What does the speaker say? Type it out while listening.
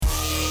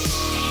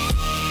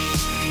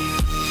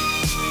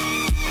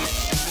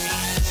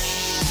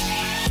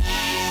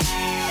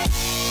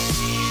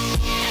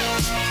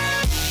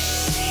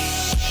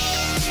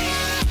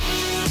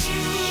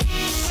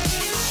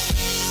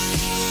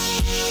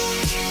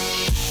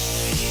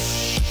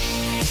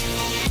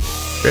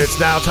It's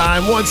now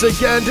time once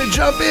again to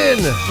jump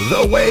in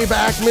the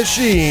Wayback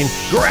Machine.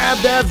 Grab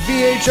that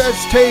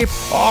VHS tape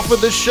off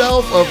of the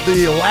shelf of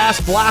the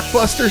last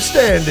blockbuster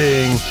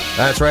standing.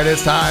 That's right,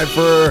 it's time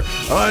for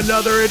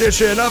another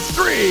edition of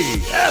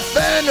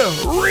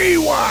 3FN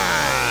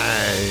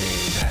Rewind.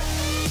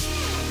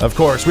 Of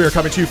course, we are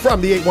coming to you from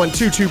the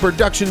 8122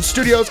 Production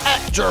Studios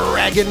at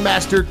Dragon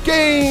Master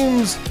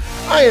Games.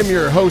 I am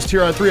your host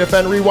here on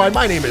 3FN Rewind.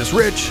 My name is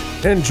Rich,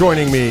 and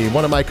joining me,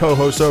 one of my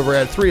co-hosts over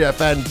at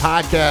 3FN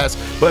Podcast,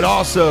 but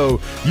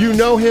also, you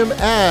know him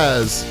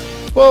as,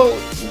 well,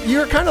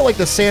 you're kind of like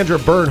the Sandra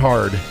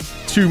Bernhard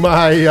to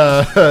my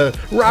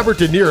Robert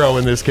De Niro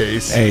in this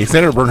case. Hey,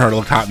 Sandra Bernhard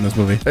looked hot in this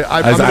movie.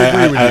 I'm going to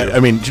agree with you. I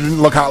mean, she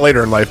didn't look hot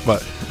later in life,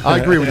 but... I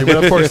agree with you,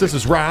 but of course, this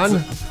is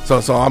Ron. So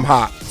I'm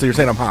hot. So you're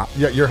saying I'm hot?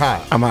 Yeah, you're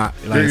hot. I'm hot.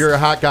 Nice. You're a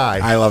hot guy.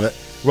 I love it.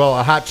 Well,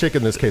 a hot chick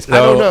in this case. No, I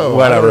don't know.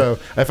 whatever. I don't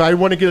know. If I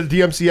want to get a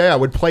DMCA, I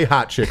would play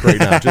hot chick right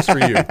now, just for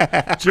you.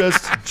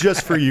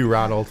 just for you,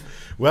 Ronald.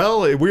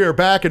 Well, we are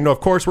back, and of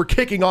course, we're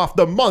kicking off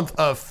the month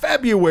of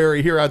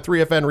February here on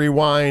 3FN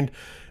Rewind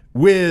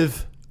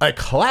with a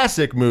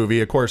classic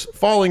movie, of course,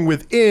 falling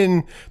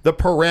within the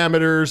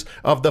parameters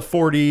of the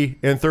 40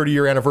 and 30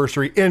 year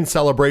anniversary in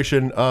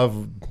celebration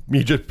of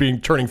me just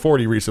turning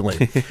 40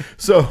 recently.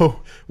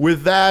 So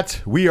with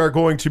that, we are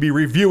going to be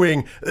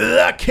reviewing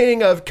The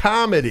King of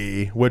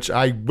Comedy, which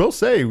I will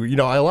say, you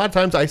know, a lot of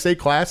times I say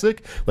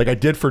classic, like I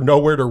did for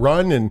Nowhere to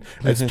Run, and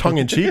it's tongue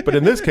in cheek, but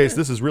in this case,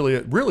 this is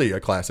really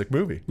a classic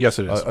movie. Yes,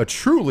 it is. A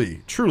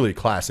truly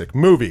classic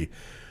movie.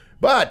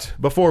 But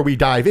before we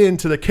dive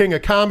into The King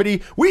of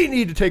Comedy, we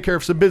need to take care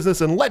of some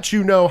business and let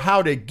you know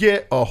how to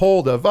get a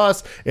hold of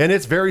us. And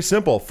it's very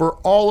simple. For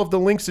all of the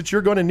links that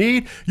you're going to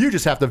need, you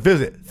just have to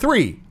visit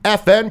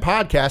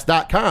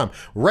 3fnpodcast.com.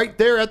 Right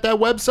there at that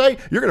website,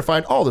 you're going to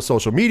find all the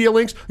social media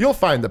links. You'll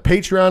find the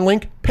Patreon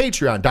link,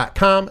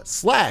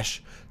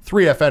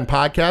 patreon.com/3FN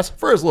Podcast.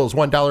 For as little as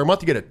 $1 a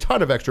month, you get a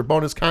ton of extra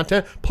bonus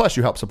content, plus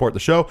you help support the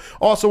show.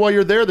 Also, while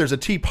you're there, there's a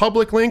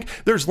TeePublic link.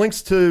 There's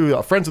links to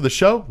friends of the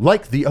show,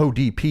 like the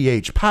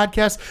ODPH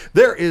podcast.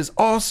 There is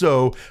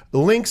also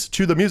links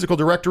to the musical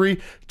directory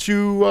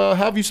to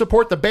have you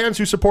support the bands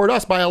who support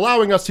us by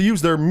allowing us to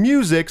use their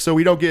music so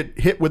we don't get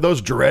hit with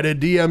those dreaded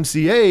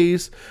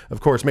DMCAs. Of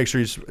course, make sure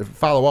you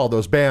follow all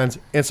those bands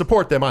and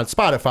support them on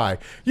Spotify,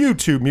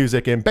 YouTube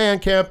Music, and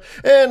Bandcamp.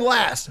 And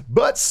last,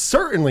 but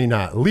certainly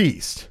not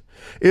least,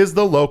 is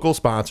the local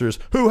sponsors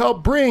who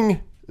help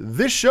bring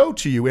this show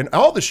to you and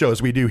all the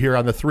shows we do here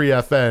on the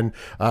 3FN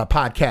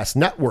Podcast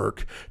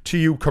Network to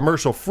you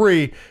commercial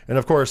free. And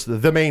of course,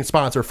 the main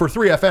sponsor for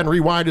 3FN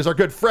Rewind is our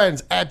good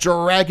friends at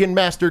Dragon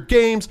Master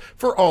Games.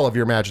 For all of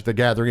your Magic the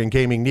Gathering and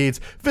gaming needs,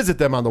 visit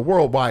them on the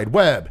World Wide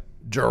Web,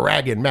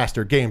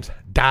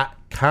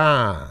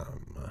 dragonmastergames.com.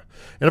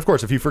 And of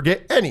course, if you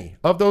forget any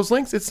of those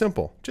links, it's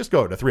simple. Just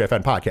go to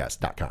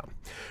 3fnpodcast.com.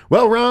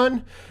 Well,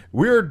 Ron,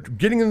 we're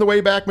getting in the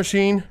Wayback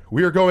Machine.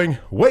 We are going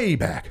way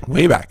back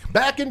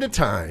into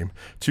time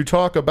to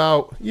talk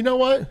about, you know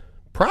what?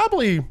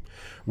 Probably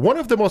one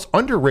of the most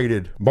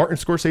underrated Martin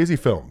Scorsese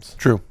films.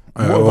 True.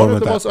 One of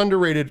the most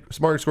underrated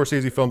Martin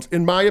Scorsese films,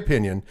 in my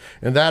opinion.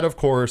 And that, of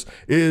course,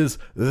 is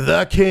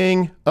The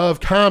King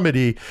of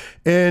Comedy.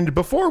 And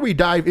before we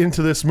dive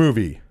into this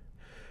movie,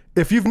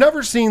 if you've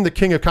never seen The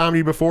King of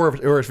Comedy before,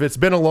 or if it's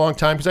been a long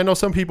time, because I know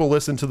some people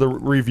listen to the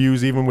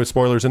reviews, even with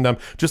spoilers in them,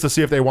 just to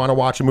see if they want to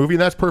watch a movie,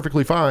 and that's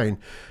perfectly fine.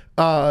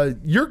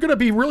 You're going to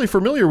be really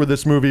familiar with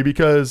this movie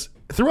because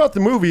throughout the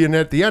movie, and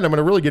at the end, I'm going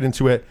to really get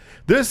into it,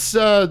 this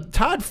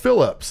Todd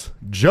Phillips,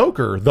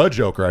 the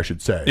Joker, I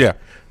should say, Yeah.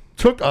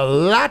 took a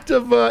lot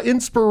of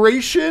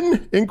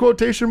inspiration, in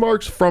quotation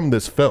marks, from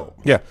this film.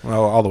 Yeah,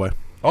 well, all the way.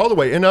 All the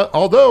way. And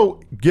although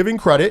giving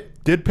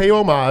credit, did pay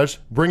homage,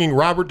 bringing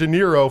Robert De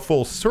Niro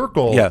full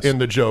circle in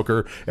The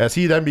Joker, as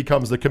he then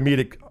becomes the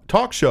comedic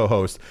talk show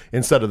host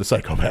instead of the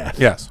psychopath.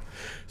 Yes.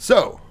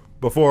 So,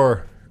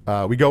 before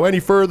we go any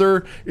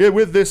further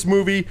with this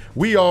movie,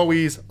 we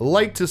always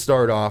like to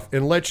start off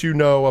and let you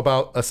know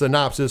about a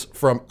synopsis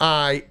from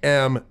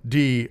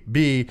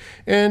IMDb.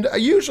 And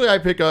usually I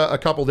pick a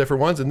couple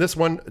different ones, and this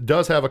one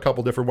does have a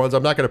couple different ones.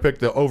 I'm not going to pick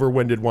the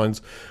overwinded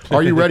ones.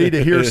 Are you ready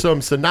to hear some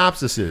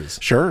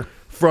synopsises? Sure.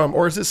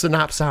 Or is it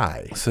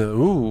synopsi?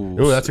 So,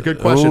 That's a good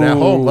question. At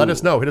home, let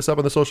us know. Hit us up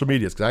on the social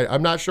medias, because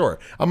I'm not sure.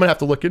 I'm going to have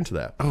to look into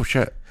that. Oh,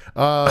 shit.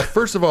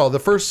 First of all, the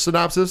first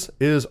synopsis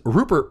is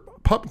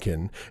Rupert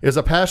Pupkin is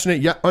a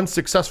passionate yet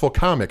unsuccessful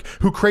comic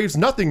who craves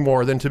nothing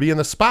more than to be in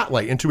the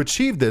spotlight, and to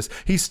achieve this,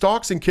 he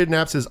stalks and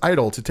kidnaps his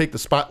idol to take the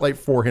spotlight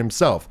for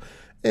himself.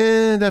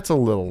 That's a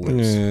little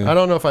loose. I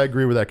don't know if I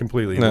agree with that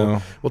completely.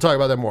 No. We'll talk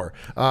about that more.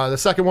 The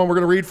second one we're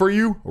going to read for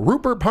you,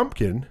 Rupert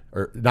Pumpkin,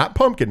 or not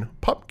Pumpkin,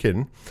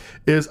 Pumpkin,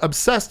 is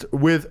obsessed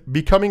with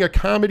becoming a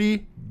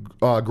comedy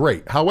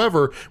great.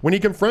 However, when he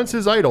confronts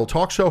his idol,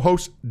 talk show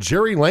host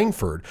Jerry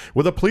Langford,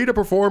 with a plea to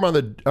perform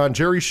on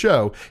Jerry's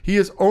show, he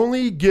is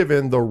only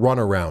given the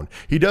runaround.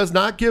 He does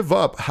not give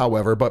up,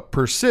 however, but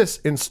persists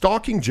in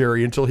stalking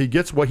Jerry until he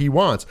gets what he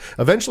wants.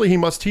 Eventually, he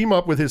must team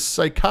up with his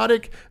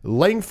psychotic,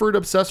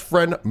 Langford-obsessed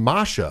friend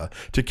Masha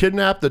to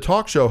kidnap the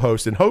talk show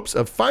host in hopes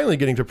of finally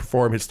getting to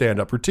perform his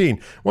stand-up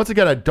routine. Once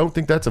again, I don't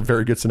think that's a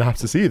very good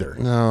synopsis either.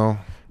 No.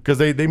 Because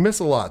they miss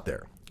a lot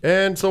there.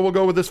 And so we'll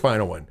go with this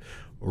final one.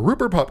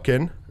 Rupert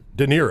Pupkin,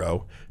 De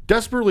Niro,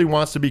 desperately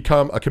wants to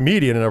become a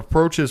comedian and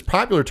approaches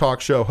popular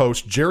talk show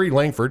host Jerry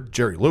Langford,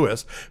 Jerry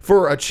Lewis,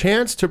 for a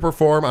chance to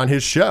perform on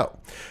his show.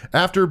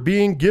 After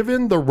being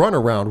given the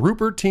runaround,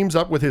 Rupert teams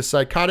up with his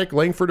psychotic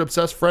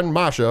Langford-obsessed friend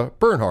Masha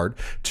Bernhard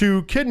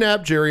to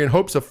kidnap Jerry in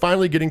hopes of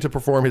finally getting to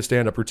perform his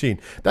stand-up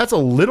routine. That's a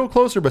little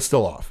closer, but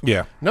still off.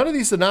 Yeah. None of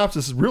these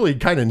synopses really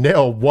kind of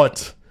nail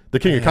what the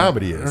King of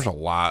Comedy is. There's a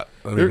lot.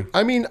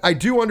 I mean, I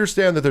do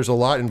understand that there's a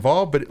lot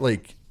involved, but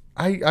like,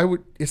 I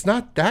would, it's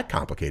not that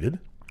complicated.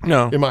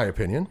 No. In my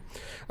opinion.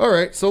 All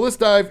right, so let's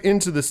dive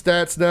into the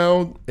stats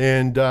now.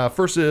 And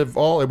first of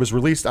all, it was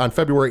released on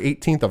February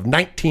 18th of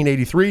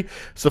 1983,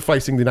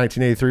 sufficing the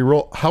 1983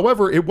 rule.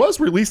 However, it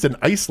was released in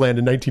Iceland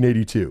in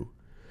 1982.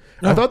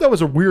 I thought that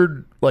was a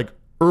weird, like,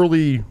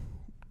 early,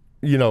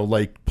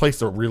 like, place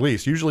to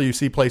release. Usually you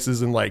see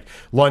places in, like,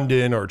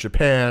 London or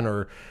Japan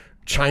or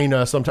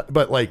China sometimes,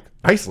 but, like,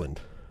 Iceland.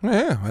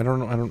 Yeah, I don't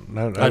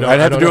know. I'd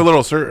have to do a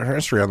little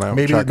history on that.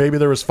 Maybe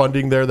there was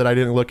funding there that I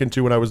didn't look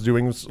into when I was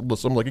doing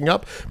some looking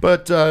up.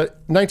 But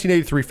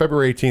 1983,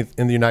 February 18th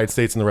in the United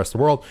States and the rest of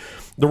the world.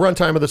 The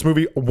runtime of this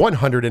movie,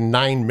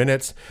 109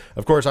 minutes.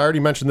 Of course, I already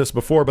mentioned this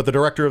before, but the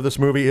director of this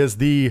movie is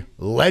the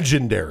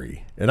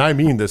legendary, and I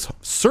mean this,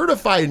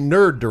 certified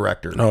nerd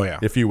director,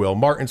 if you will,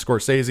 Martin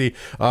Scorsese.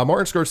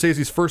 Martin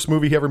Scorsese's first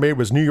movie he ever made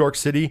was New York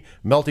City,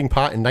 Melting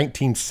Pot in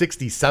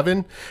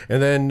 1967.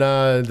 And then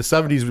the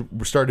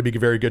 70s started to be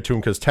very good to him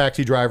because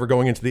Taxi Driver,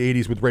 going into the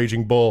 80s with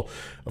Raging Bull.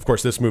 Of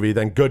course, this movie,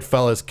 then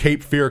Goodfellas,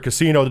 Cape Fear,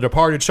 Casino, The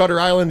Departed, Shutter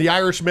Island, The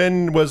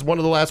Irishman was one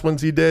of the last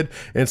ones he did,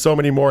 and so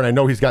many more. And I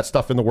know he's got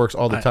stuff in the works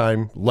all the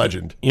time.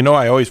 Legend.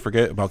 I always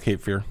forget about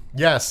Cape Fear.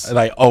 Yes. And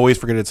I always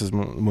forget it's his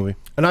movie.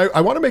 And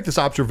I want to make this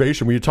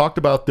observation. We talked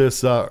about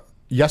this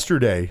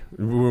yesterday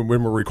when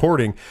we're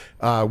recording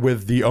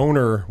with the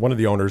owner, one of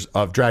the owners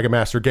of Dragon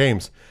Master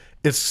Games.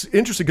 It's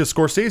interesting because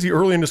Scorsese,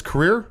 early in his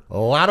career, a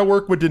lot of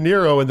work with De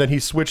Niro, and then he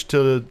switched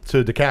to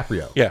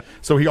DiCaprio. Yeah.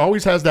 So he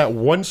always has that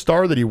one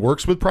star that he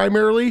works with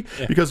primarily,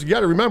 because you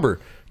got to remember,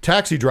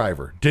 Taxi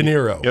Driver, De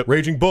Niro. Yep.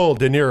 Raging Bull,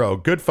 De Niro.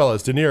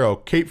 Goodfellas, De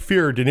Niro. Cape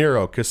Fear, De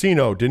Niro.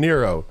 Casino, De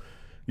Niro.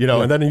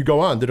 And then you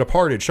go on. The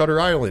Departed, Shutter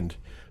Island.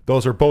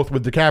 Those are both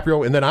with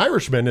DiCaprio. And then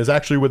Irishman is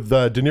actually with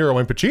De Niro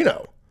and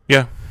Pacino.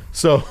 Yeah.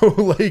 So,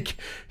 like,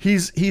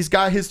 he's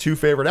got his two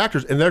favorite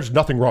actors, and there's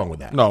nothing wrong with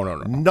that. No.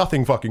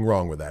 Nothing fucking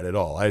wrong with that at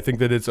all. I think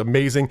that it's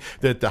amazing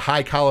that the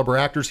high caliber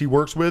actors he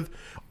works with,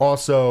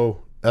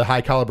 also a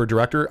high caliber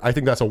director, I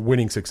think that's a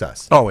winning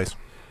success. Always.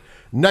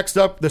 Next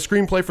up, the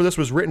screenplay for this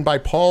was written by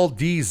Paul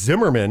D.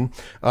 Zimmerman.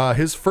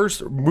 His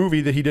first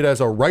movie that he did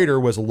as a writer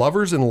was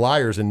Lovers and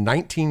Liars in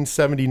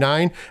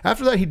 1979.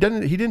 After that, he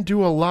didn't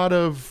do a lot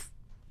of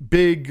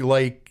big,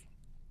 like,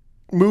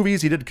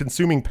 movies. He did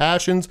Consuming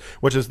Passions,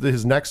 which is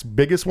his next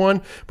biggest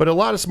one, but a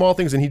lot of small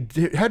things, and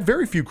he had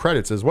very few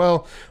credits as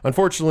well.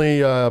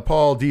 Unfortunately,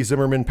 Paul D.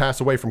 Zimmerman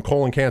passed away from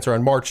colon cancer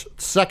on March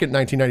 2nd,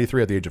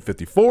 1993 at the age of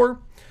 54.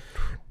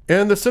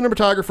 And the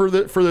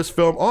cinematographer for this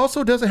film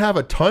also doesn't have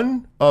a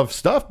ton of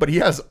stuff, but he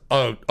has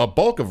a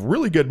bulk of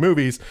really good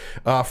movies.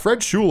 Fred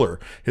Schuller,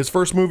 his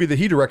first movie that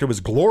he directed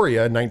was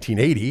Gloria in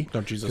 1980.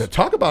 Oh, Jesus.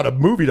 Talk about a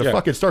movie to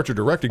fucking start your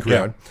directing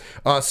career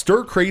on.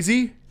 Stir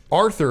Crazy,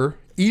 Arthur,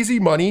 Easy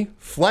Money,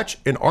 Fletch,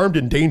 and Armed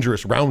and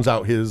Dangerous rounds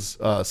out his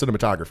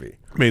cinematography.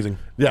 Amazing.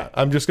 Yeah,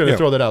 I'm just going to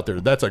throw that out there.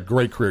 That's a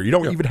great career. You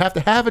don't even have to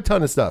have a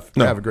ton of stuff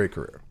to have a great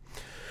career.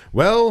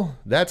 Well,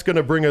 that's going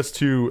to bring us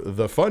to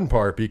the fun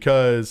part,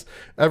 because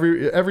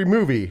every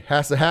movie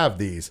has to have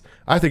these.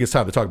 I think it's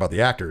time to talk about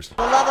the actors. For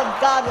the love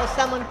of God, will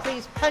someone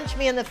please punch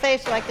me in the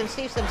face so I can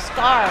see some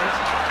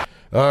scars?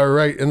 All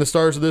right, and the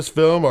stars of this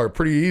film are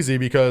pretty easy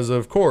because,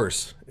 of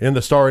course, in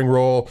the starring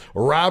role,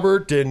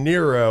 Robert De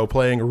Niro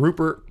playing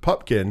Rupert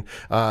Pupkin.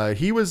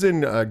 He was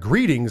in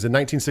Greetings in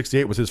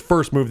 1968, was his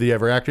first movie he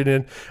ever acted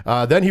in.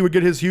 Then he would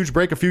get his huge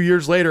break a few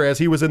years later as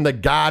he was in The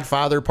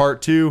Godfather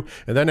Part 2.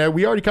 And then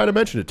we already kind of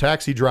mentioned it,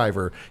 Taxi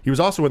Driver. He was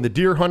also in The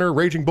Deer Hunter,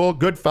 Raging Bull,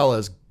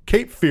 Goodfellas,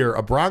 Cape Fear,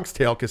 A Bronx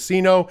Tale,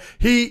 Casino,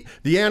 Heat,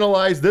 the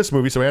Analyze This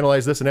movie, so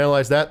Analyze This and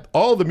Analyze That,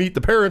 all the Meet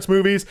the Parents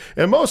movies,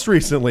 and most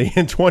recently,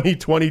 in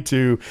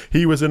 2022,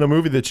 he was in a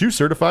movie that you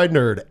certified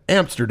nerd,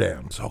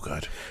 Amsterdam. So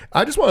good.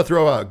 I just want to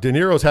throw out, De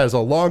Niro's has a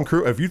long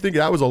crew. If you think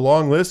that was a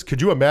long list, could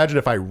you imagine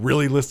if I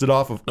really listed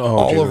off of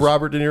all of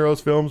Robert De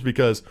Niro's films?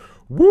 Because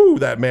woo,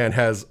 that man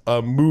has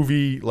a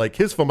movie, like,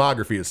 his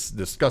filmography is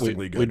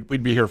disgustingly good.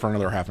 We'd be here for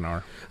another half an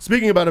hour.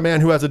 Speaking about a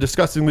man who has a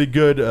disgustingly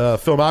good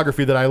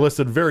filmography that I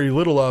listed very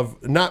little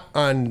of, not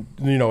on,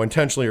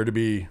 intentionally or to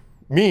be,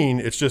 mean.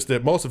 It's just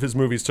that most of his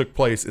movies took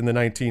place in the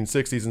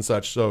 1960s and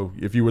such. So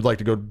if you would like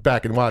to go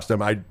back and watch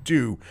them, I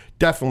do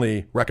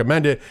definitely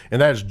recommend it.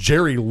 And that is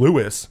Jerry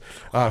Lewis,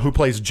 who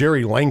plays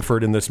Jerry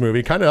Langford in this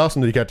movie. Kind of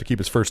awesome that he got to keep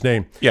his first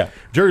name. Yeah.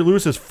 Jerry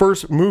Lewis's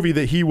first movie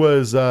that he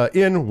was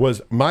in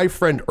was My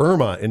Friend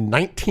Irma in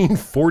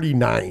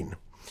 1949.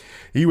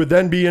 He would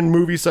then be in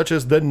movies such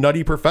as The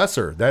Nutty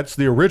Professor. That's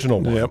the original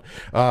one.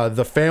 Yep.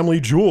 The Family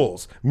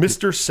Jewels,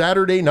 Mr.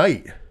 Saturday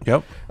Night.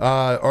 Yep.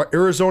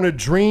 Arizona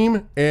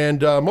Dream,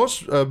 and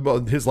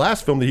his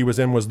last film that he was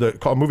in was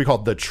a movie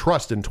called The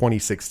Trust in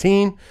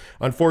 2016.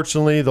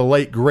 Unfortunately, the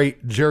late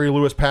great Jerry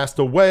Lewis passed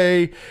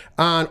away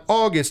on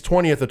August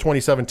 20th of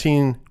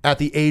 2017 at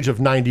the age of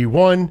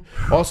 91.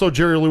 Also,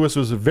 Jerry Lewis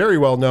was very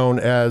well known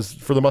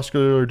for the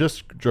muscular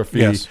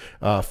dystrophy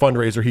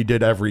fundraiser he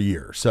did every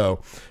year. So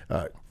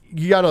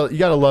you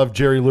gotta love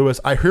Jerry Lewis.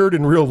 I heard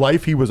in real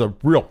life he was a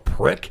real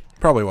prick.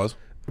 Probably was.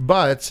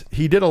 But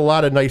he did a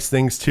lot of nice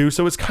things too,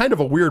 so it's kind of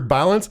a weird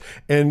balance,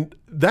 and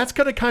that's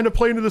going to kind of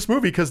play into this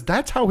movie because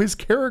that's how his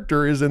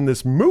character is in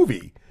this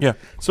movie. Yeah.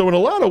 So in a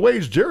lot of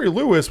ways, Jerry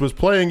Lewis was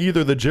playing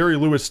either the Jerry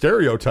Lewis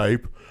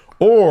stereotype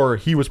or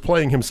he was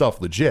playing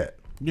himself legit.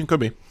 It could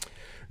be.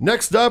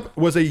 Next up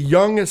was a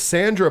young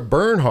Sandra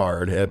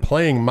Bernhard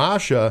playing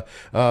Masha.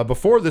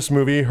 Before this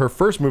movie, her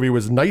first movie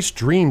was Nice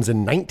Dreams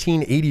in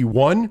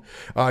 1981.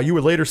 You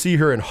would later see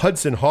her in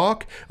Hudson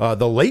Hawk,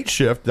 The Late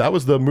Shift. That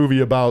was the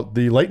movie about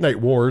the late night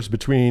wars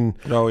between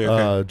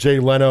Jay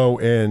Leno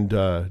and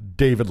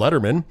David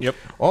Letterman. Yep.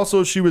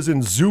 Also, she was in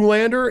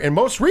Zoolander and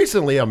most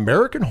recently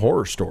American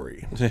Horror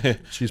Story.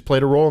 She's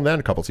played a role in that in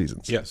a couple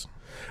seasons. Yes.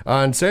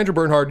 And Sandra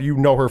Bernhard, you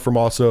know her from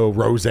also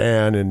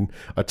Roseanne and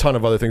a ton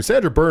of other things.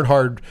 Sandra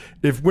Bernhard,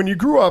 when you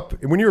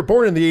were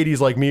born in the 80s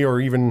like me, or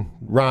even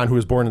Ron, who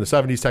was born in the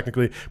 70s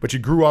technically, but you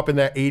grew up in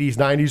that 80s,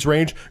 90s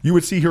range, you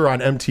would see her on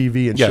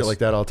MTV and shit like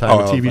that all the time,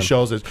 TV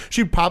shows.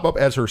 She'd pop up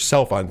as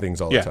herself on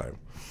things all the time.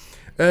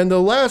 And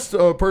the last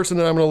person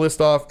that I'm going to list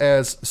off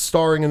as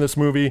starring in this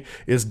movie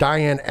is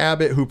Diane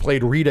Abbott, who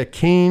played Rita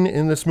Keene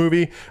in this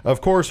movie. Of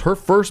course, her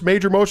first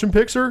major motion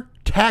picture,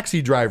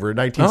 Taxi Driver in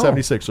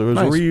 1976. So it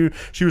was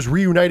she was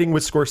reuniting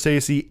with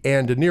Scorsese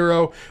and De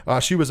Niro.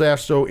 She was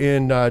also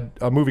in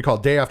a movie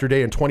called Day After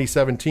Day in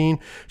 2017.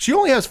 She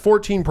only has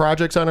 14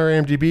 projects on her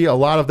IMDb. A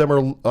lot of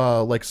them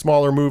are like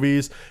smaller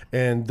movies,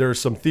 and there's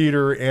some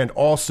theater and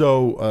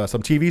also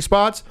some TV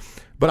spots.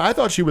 But I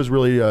thought she was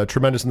really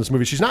tremendous in this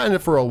movie. She's not in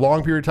it for a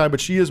long period of time, but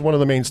she is one of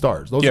the main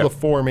stars. Those are the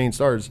four main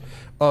stars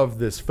of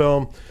this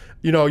film.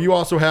 You know, you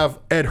also have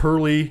Ed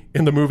Hurley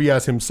in the movie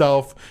as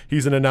himself.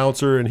 He's an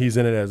announcer and he's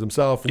in it as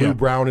himself. Lou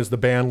Brown is the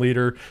band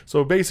leader.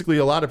 So basically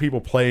a lot of people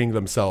playing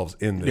themselves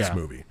in this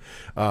movie.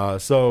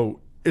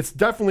 So it's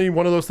definitely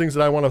one of those things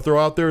that I want to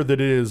throw out there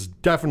that it is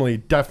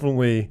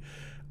definitely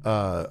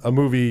a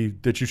movie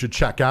that you should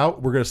check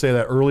out. We're going to say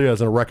that early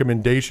as a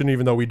recommendation,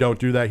 even though we don't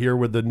do that here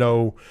with the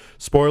no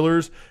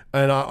spoilers.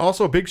 And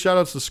also big shout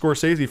outs to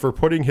Scorsese for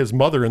putting his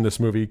mother in this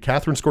movie.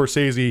 Catherine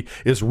Scorsese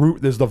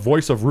is the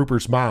voice of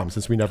Rupert's mom,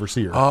 since we never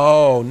see her.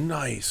 Oh,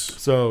 nice.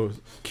 So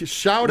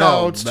shout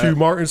outs to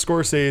Martin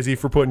Scorsese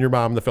for putting your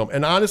mom in the film.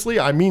 And honestly,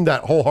 I mean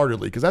that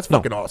wholeheartedly because that's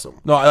fucking awesome.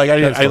 No,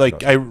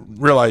 I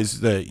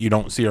realize that you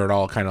don't see her at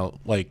all, kind of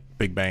like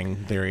Big Bang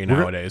Theory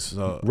nowadays.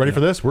 So, ready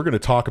for this? We're going to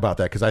talk about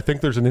that because I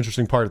think there's an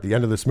interesting part at the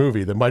end of this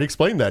movie that might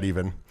explain that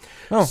even.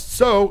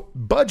 So,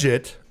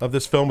 budget of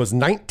this film was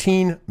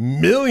 $19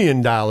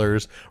 million.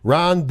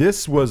 Ron,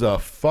 this was a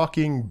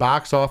fucking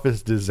box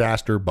office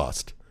disaster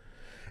bust.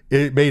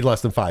 It made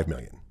less than $5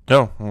 million.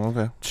 Oh,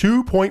 okay.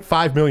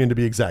 $2.5 million to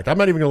be exact. I'm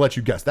not even going to let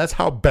you guess. That's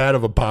how bad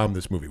of a bomb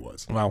this movie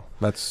was. Wow.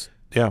 That's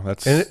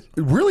and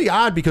really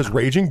odd because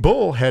Raging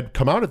Bull had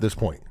come out at this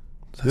point.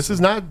 This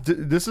is not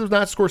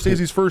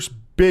Scorsese's first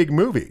big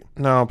movie.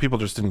 No, people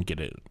just didn't get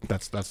it.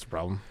 That's the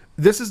problem.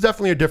 This is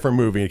definitely a different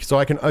movie, so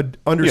I can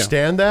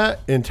understand that.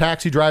 And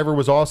Taxi Driver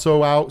was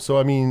also out, so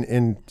I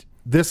mean,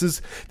 this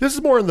is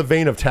more in the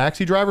vein of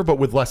Taxi Driver, but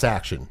with less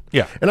action.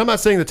 Yeah. And I'm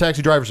not saying that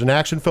Taxi Driver is an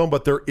action film,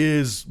 but there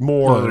is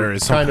more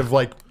kind of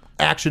like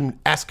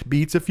action-esque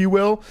beats, if you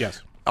will.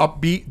 Yes.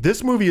 Upbeat.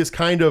 This movie is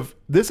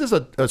this is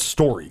a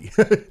story.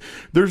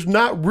 There's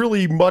not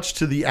really much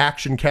to the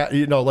action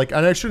and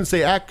I shouldn't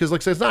say act because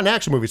like I said, it's not an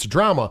action movie, it's a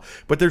drama,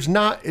 but there's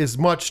not as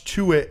much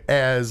to it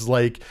as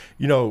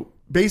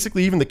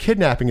basically even the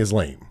kidnapping is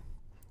lame.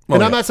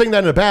 And I'm not saying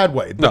that in a bad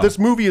way, but this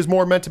movie is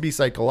more meant to be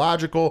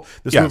psychological.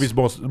 This movie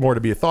is more to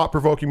be a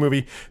thought-provoking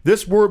movie.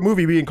 This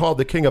movie being called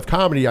the King of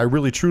Comedy, I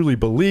really truly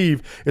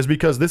believe, is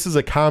because this is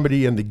a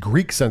comedy in the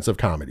Greek sense of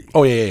comedy.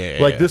 Oh, yeah.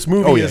 Like, this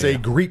movie is a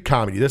Greek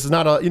comedy. This is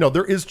not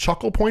there is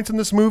chuckle points in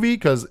this movie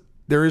because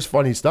there is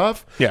funny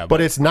stuff, but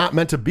it's not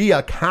meant to be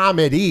a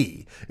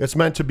comedy. It's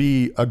meant to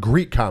be a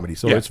Greek comedy.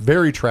 So it's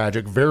very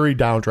tragic, very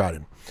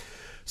downtrodden.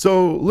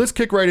 So let's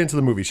kick right into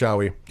the movie, shall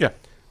we? Yeah.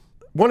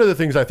 one of the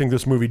things I think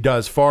this movie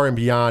does far and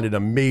beyond and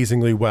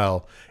amazingly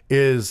well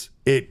is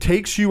it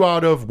takes you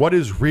out of what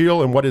is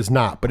real and what is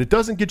not, but it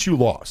doesn't get you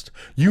lost.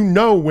 You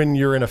know when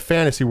you're in a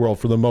fantasy world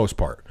for the most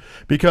part,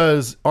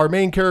 because our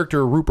main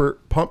character,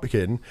 Rupert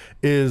Pumpkin,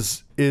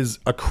 is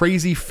a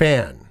crazy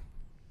fan,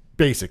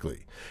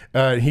 basically.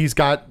 He's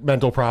got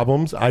mental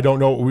problems. I don't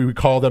know what we would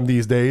call them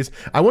these days.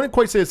 I wouldn't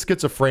quite say it's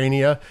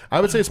schizophrenia.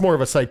 I would say it's more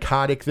of a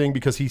psychotic thing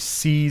because he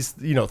sees,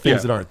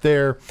 things that aren't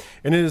there.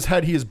 And in his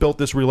head, he has built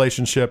this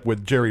relationship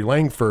with Jerry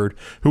Langford,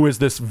 who is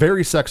this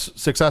very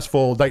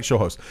successful night show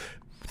host.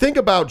 Think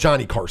about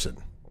Johnny Carson.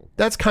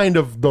 That's kind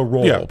of the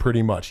role,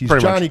 pretty much. He's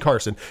Johnny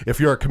Carson. If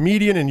you're a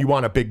comedian and you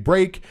want a big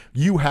break,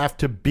 you have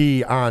to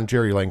be on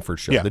Jerry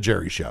Langford's show, The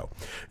Jerry Show.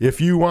 If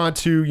you want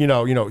to,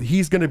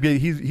 he's going to be,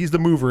 he's the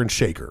mover and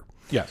shaker.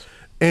 Yes.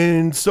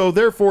 And so,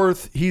 therefore,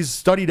 he's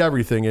studied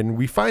everything. And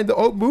we find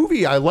the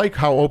movie, I like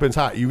how opens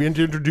hot. You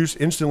introduce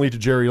instantly to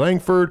Jerry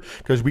Langford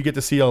because we get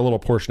to see a little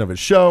portion of his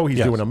show.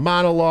 He's doing a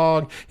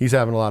monologue. He's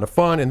having a lot of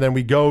fun. And then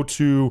we go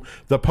to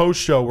the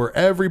post show where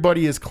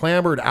everybody is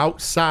clamored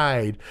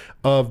outside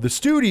of the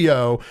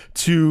studio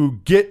to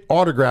get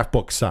autograph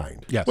books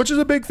signed, which is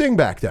a big thing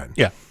back then.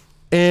 Yeah.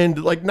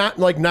 And not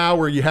like now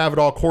where you have it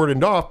all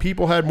cordoned off.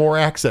 People had more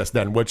access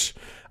then, which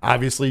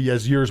obviously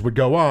as years would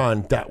go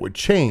on, that would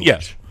change.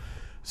 Yes.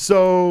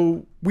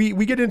 So we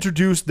get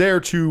introduced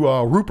there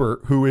to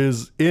Rupert, who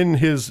is in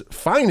his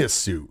finest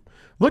suit,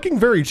 looking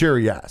very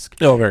Jerry-esque.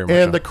 Oh, very much.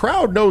 And so. the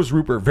crowd knows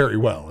Rupert very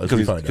well, as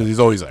we find out. Because he's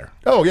always there.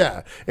 Oh,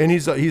 yeah. And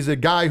he's a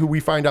guy who we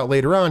find out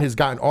later on has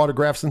gotten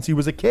autographs since he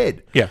was a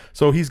kid. Yeah.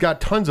 So he's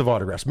got tons of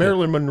autographs.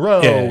 Marilyn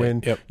Monroe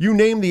and you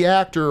name the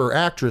actor or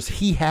actress,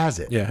 he has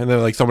it. Yeah, and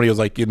then like somebody was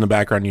like in the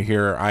background, you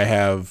hear, I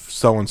have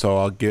so and so.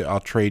 I'll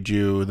trade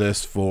you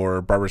this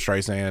for Barbara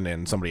Streisand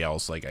and somebody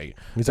else.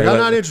 He's like, I'm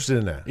not interested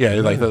in that. Yeah,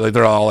 like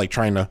they're all like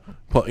trying to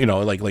put,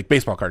 like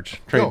baseball cards,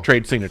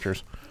 trade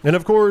signatures. And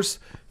of course,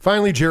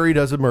 finally Jerry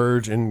does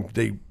emerge and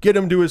they get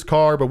him to his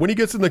car. But when he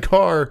gets in the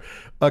car,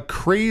 a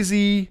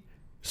crazy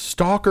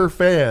stalker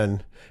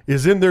fan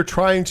is in there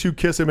trying to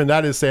kiss him, and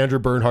that is Sandra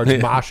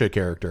Bernhardt's Masha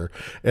character.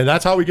 And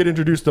that's how we get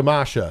introduced to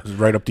Masha.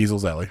 Right up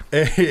Diesel's alley.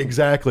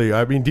 Exactly.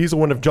 I mean, Diesel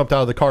wouldn't have jumped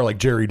out of the car like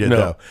Jerry did,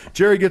 though.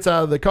 Jerry gets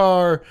out of the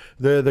car,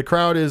 the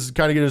crowd is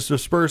kind of getting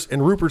dispersed,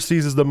 and Rupert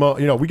seizes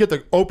we get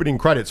the opening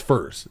credits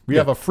first. We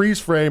have a freeze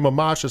frame of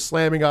Masha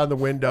slamming on the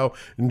window,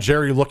 and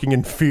Jerry looking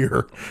in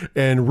fear,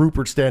 and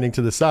Rupert standing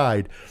to the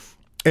side.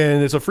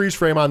 And it's a freeze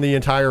frame on the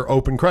entire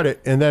open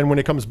credit. And then when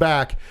it comes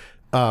back,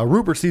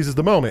 Rupert seizes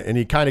the moment and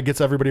he kind of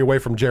gets everybody away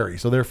from Jerry.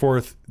 So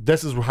therefore,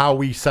 this is how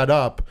we set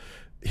up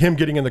him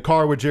getting in the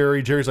car with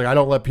Jerry. Jerry's like, I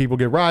don't let people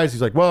get rides.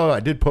 He's like, well, I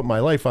did put my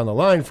life on the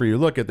line for you.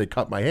 Look, they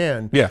cut my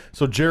hand. Yeah.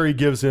 So Jerry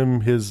gives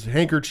him his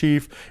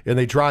handkerchief and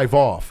they drive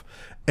off.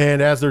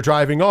 And as they're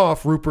driving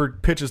off,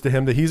 Rupert pitches to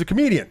him that he's a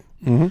comedian.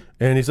 Mm-hmm.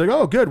 And he's like,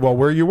 oh, good. Well,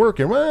 where are you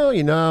working? Well,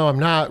 I'm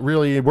not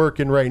really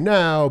working right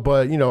now,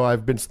 but,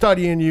 I've been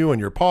studying you and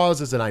your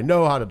pauses and I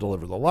know how to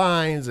deliver the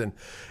lines.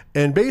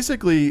 And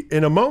basically,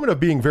 in a moment of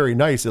being very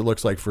nice, it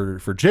looks like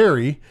for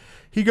Jerry,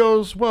 he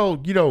goes,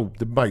 well,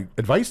 my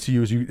advice to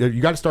you is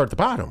you got to start at the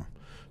bottom.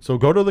 So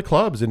go to the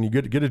clubs and you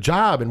get a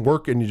job and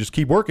work and you just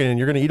keep working and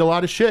you're going to eat a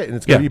lot of shit and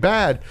it's going to be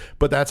bad.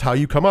 But that's how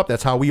you come up.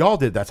 That's how we all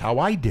did. That's how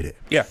I did it.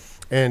 Yeah.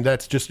 And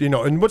that's just,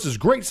 and what's is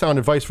great sound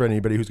advice for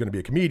anybody who's going to be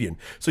a comedian.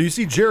 So you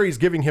see Jerry's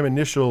giving him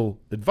initial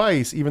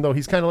advice, even though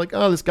he's kind of like,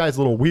 oh, this guy's a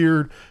little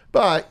weird,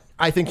 but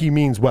I think he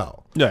means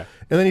well. Yeah.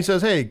 And then he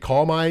says, hey,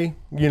 call my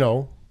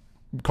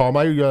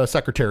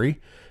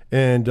secretary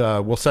and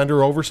we'll send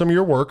her over some of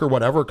your work or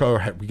whatever.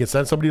 We can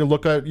send somebody to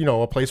look at,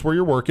 a place where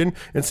you're working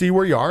and see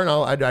where you are.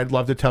 And I'd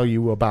love to tell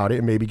you about it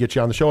and maybe get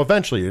you on the show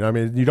eventually. I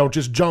mean, you don't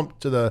just jump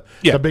to the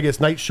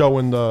biggest night show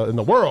in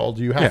the world.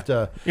 You have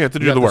to do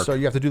the work. So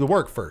you have to do the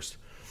work first.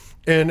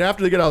 And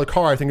after they get out of the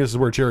car, I think this is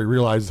where Jerry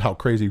realizes how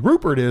crazy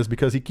Rupert is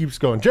because he keeps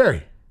going,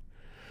 Jerry,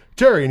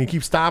 and he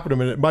keeps stopping him.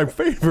 And my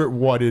favorite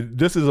one,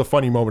 this is a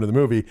funny moment in the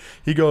movie.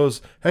 He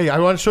goes, hey, I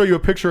want to show you a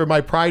picture of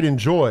my Pride and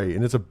Joy.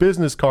 And it's a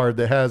business card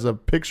that has a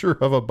picture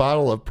of a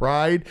bottle of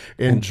Pride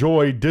and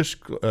Joy dish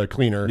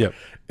cleaner. Yep.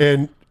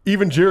 And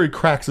even Jerry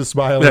cracks a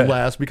smile and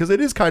laughs because it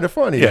is kind of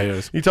funny. Yeah, it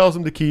is. He tells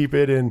him to keep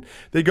it, and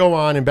they go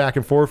on and back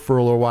and forth for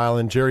a little while,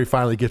 and Jerry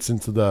finally gets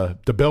into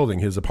the building,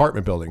 his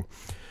apartment building.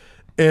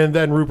 And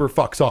then Rupert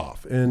fucks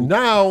off. And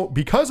now,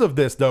 because of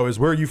this, though, is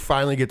where you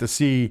finally get to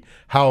see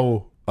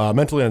how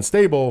mentally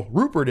unstable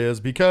Rupert is,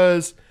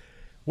 because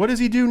what does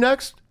he do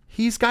next?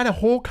 He's got a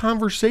whole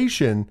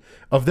conversation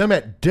of them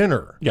at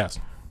dinner. Yes.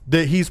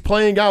 That he's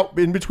playing out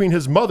in between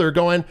his mother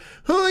going,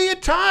 who are you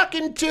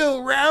talking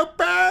to,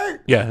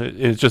 Rupert? Yeah,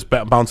 it's just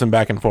bouncing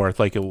back and forth.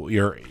 Like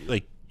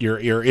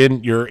you're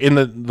in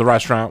the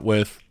restaurant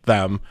with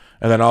them,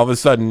 and then all of a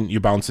sudden you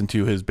bounce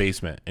into his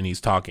basement and he's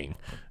talking,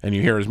 and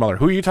you hear his mother,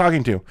 who are you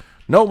talking to?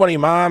 Nobody,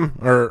 Mom.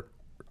 Or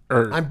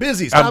I'm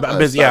busy. I'm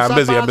busy. I'm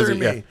busy.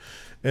 Me. Yeah.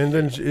 And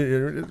then,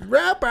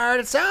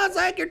 Rupert, it sounds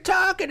like you're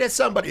talking to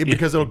somebody.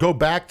 Because it'll go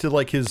back to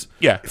like his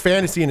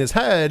fantasy in his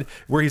head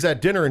where he's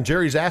at dinner and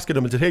Jerry's asking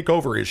him to take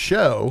over his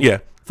show. Yeah.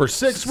 For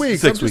 6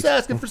 weeks. 6 I'm just weeks.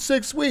 asking for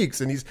 6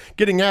 weeks. And he's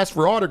getting asked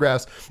for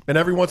autographs. And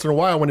every once in a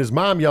while, when his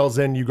mom yells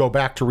in, you go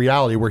back to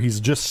reality where he's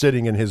just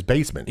sitting in his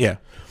basement. Yeah.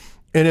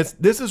 And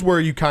this is where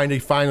you kind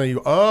of finally,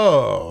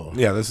 oh,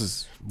 Yeah, this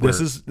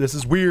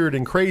is weird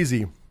and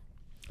crazy.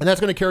 And that's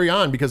going to carry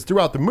on because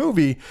throughout the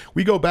movie,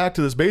 we go back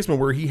to this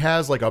basement where he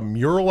has like a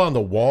mural on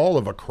the wall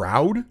of a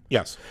crowd.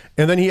 Yes.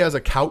 And then he has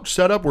a couch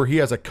set up where he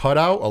has a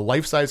cutout, a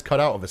life-size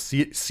cutout of a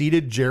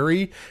seated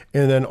Jerry,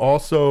 and then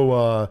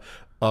also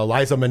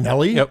Liza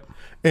Minnelli. Yep.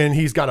 And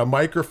he's got a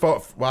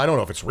microphone, well, I don't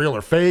know if it's real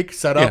or fake,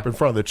 set up in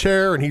front of the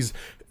chair, and he's,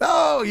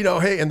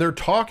 hey, and they're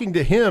talking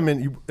to him,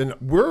 and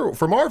we're,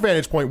 from our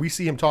vantage point, we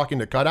see him talking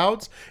to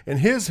cutouts. In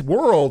his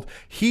world,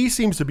 he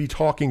seems to be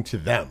talking to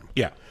them.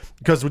 Yeah.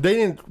 Because they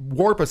didn't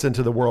warp us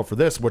into the world for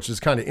this, which is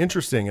kind of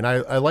interesting. And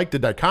I like the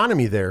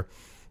dichotomy there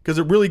because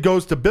it really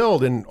goes to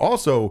build and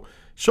also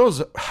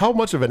shows how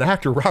much of an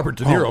actor Robert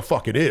De Niro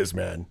fucking is,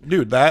 man.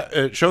 Dude, that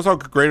it shows how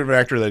great of an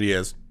actor that he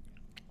is.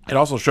 It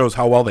also shows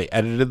how well they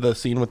edited the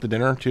scene with the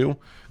dinner too,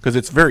 because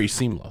it's very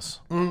seamless.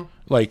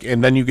 Like,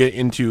 and then you get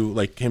into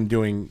like him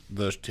doing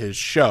his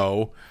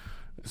show,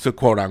 so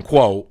quote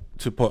unquote,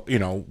 to put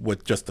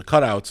with just the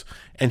cutouts,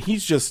 and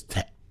he's just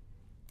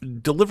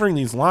delivering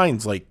these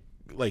lines like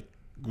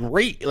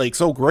great, like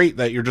so great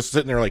that you're just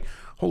sitting there like,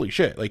 holy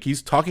shit, like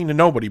he's talking to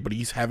nobody, but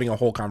he's having a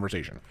whole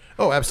conversation.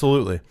 Oh,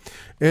 absolutely.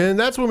 And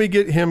that's when we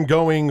get him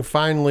going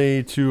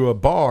finally to a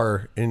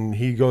bar, and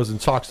he goes and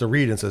talks to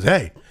Reed and says,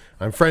 hey,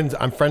 I'm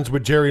friends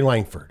with Jerry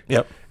Langford.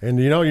 Yep. And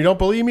you don't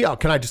believe me?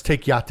 Can I just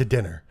take you out to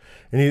dinner?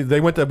 And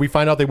we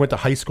find out they went to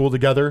high school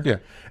together. Yeah.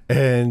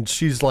 And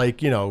she's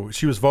like,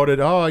 she was voted,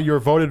 you're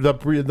voted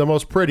the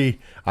most pretty.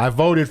 I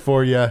voted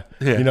for you.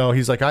 Yeah.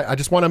 He's like, I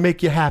just want to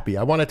make you happy.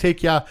 I want to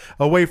take you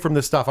away from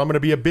this stuff. I'm going to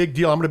be a big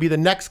deal. I'm going to be the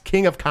next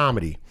king of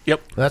comedy.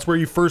 Yep. And that's where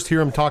you first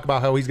hear him talk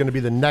about how he's going to be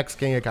the next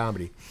king of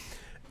comedy.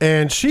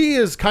 And she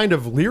is kind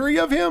of leery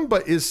of him,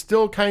 but is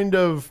still kind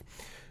of,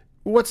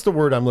 what's the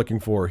word I'm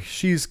looking for?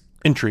 She's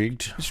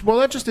Intrigued. well,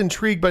 not just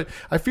intrigued, but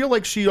I feel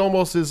like she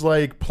almost is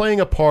like playing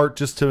a part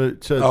just to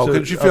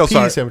She feels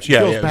appease sorry. him. She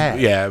feels bad.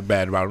 Yeah,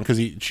 bad about him because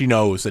she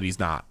knows that he's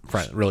not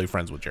really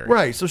friends with Jerry.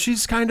 Right. So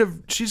she's kind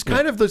of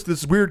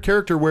this weird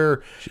character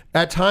where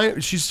at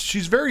times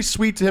she's very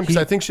sweet to him because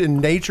I think in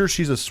nature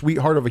she's a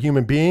sweetheart of a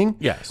human being.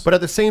 Yes. But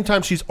at the same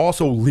time she's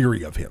also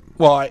leery of him.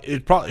 Well,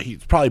 he's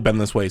probably been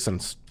this way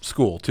since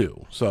school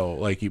too. So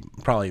like he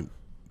probably,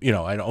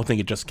 I don't think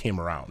it just came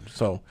around.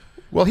 So.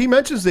 Well, he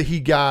mentions that he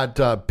got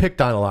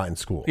picked on a lot in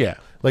school. Yeah.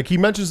 Like he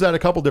mentions that a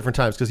couple different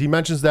times because he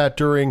mentions that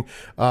during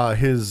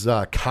his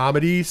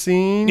comedy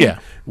scene. Yeah.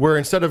 Where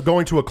instead of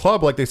going to a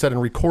club, like they said,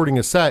 and recording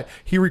a set,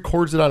 he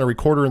records it on a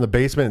recorder in the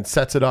basement and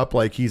sets it up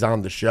like he's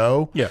on the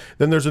show. Yeah.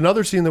 Then there's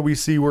another scene that we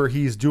see where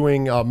he's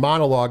doing a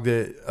monologue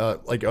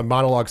like a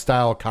monologue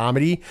style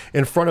comedy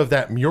in front of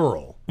that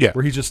mural. Yeah.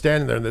 Where he's just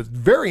standing there. And there's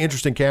very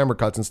interesting camera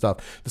cuts and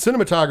stuff. The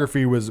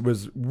cinematography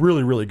was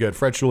really, really good.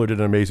 Fred Schuller did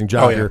an amazing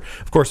job here.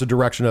 Of course, the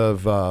direction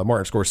of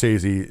Martin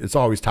Scorsese, it's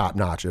always top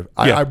notch.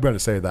 I'm going to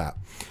say that.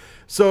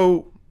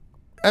 So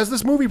as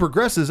this movie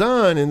progresses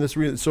on in this,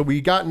 so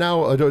we got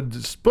now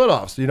split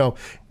offs.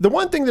 The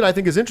one thing that I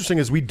think is interesting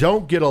is we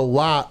don't get a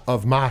lot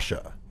of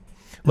Masha.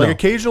 Like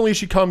occasionally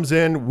she comes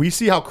in, we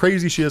see how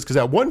crazy she is because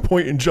at one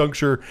point in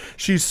juncture,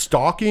 she's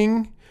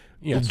stalking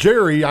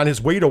Jerry on his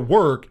way to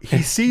work.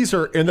 He sees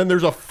her, and then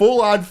there's a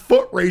full-on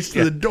foot race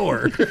to the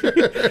door.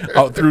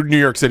 Through New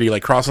York City,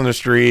 like crossing the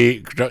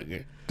street.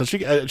 Does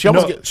she? She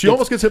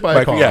almost gets hit by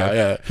a car.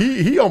 Yeah.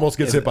 He almost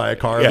gets hit by a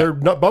car. Yeah. They're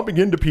not bumping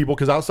into people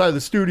because outside the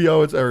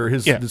studio,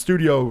 the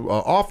studio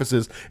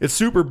offices, it's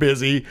super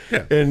busy.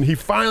 Yeah. And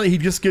he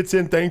just gets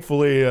in,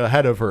 thankfully,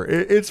 ahead of her.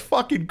 It's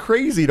fucking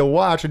crazy to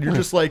watch, and you're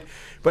just like,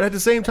 but at the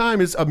same time,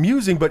 it's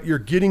amusing. But you're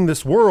getting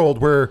this world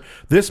where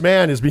this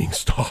man is being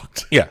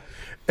stalked. Yeah.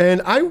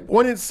 And I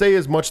wouldn't say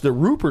as much that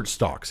Rupert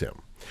stalks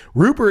him.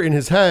 Rupert in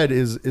his head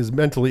is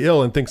mentally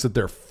ill and thinks that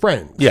they're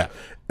friends. Yeah.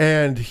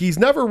 And he's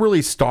never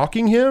really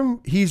stalking him.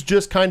 He's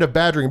just kind of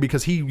badgering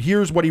because he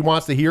hears what he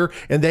wants to hear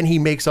and then he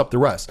makes up the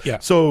rest. Yeah.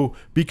 So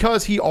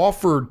because he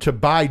offered to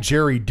buy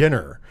Jerry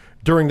dinner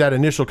during that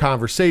initial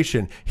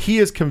conversation, he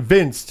is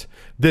convinced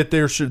that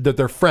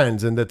they're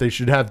friends and that they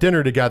should have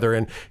dinner together.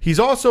 And he's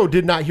also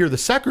did not hear the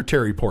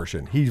secretary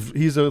portion.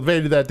 He's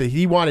evaded that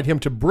he wanted him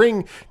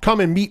to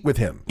come and meet with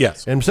him.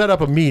 Yes. And set up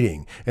a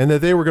meeting and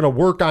that they were going to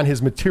work on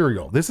his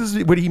material. This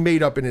is what he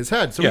made up in his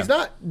head. So he's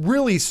not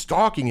really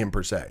stalking him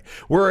per se.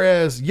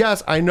 Whereas,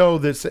 yes, I know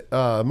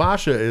that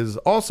Masha is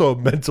also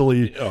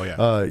mentally,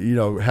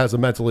 has a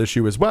mental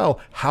issue as well.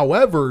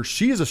 However,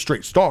 she is a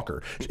straight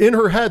stalker. In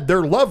her head,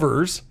 they're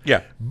lovers.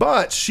 Yeah.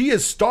 But she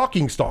is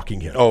stalking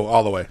him. Oh,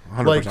 all the way.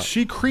 100%. Like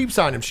she creeps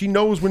on him. She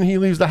knows when he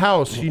leaves the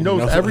house. She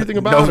knows everything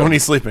about him. Knows when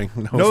he's sleeping.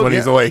 Knows when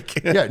he's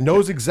awake.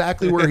 Knows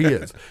exactly where he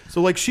is. So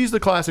like she's the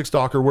classic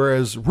stalker,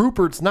 whereas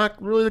Rupert's not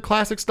really the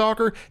classic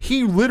stalker.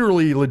 He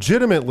literally,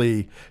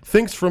 legitimately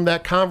thinks from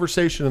that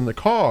conversation in the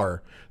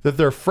car that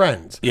they're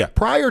friends. Yeah.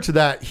 Prior to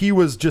that, he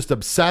was just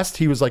obsessed.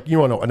 He was like,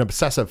 an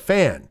obsessive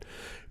fan.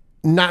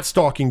 not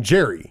stalking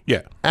Jerry.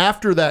 Yeah.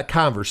 After that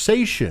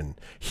conversation,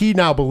 he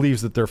now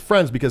believes that they're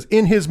friends because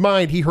in his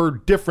mind, he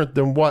heard different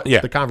than what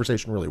the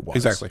conversation really was.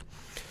 Exactly.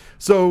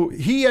 So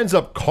he ends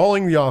up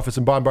calling the office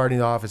and bombarding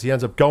the office. He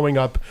ends up going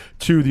up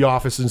to the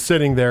office and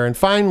sitting there. And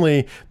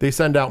finally, they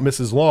send out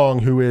Mrs. Long,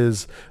 who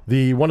is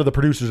one of the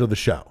producers of the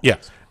show.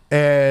 Yes.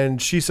 And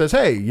she says,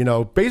 hey,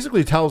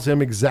 basically tells him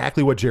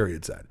exactly what Jerry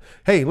had said.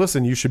 Hey,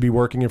 listen, you should be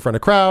working in front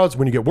of crowds.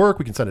 When you get work,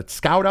 we can send a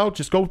scout out.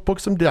 Just go book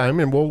some time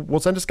and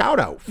we'll send a scout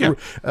out. Yeah.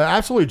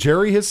 Absolutely.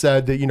 Jerry has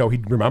said that, he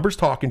remembers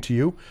talking to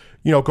you.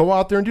 Go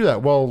out there and do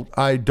that. Well,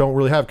 I don't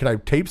really have. Can I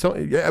tape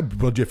something? Yeah,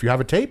 but if you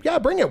have a tape,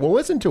 bring it. We'll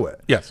listen to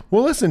it. Yes.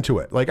 We'll listen to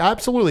it. Like,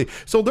 absolutely.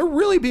 So they're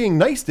really being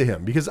nice to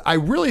him because I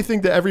really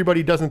think that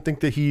everybody doesn't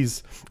think that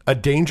he's a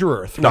danger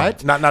or a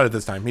threat. No, not at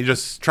this time. He's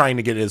just trying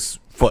to get his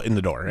foot in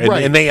the door.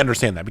 And they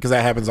understand that because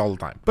that happens all the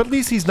time. But at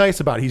least he's nice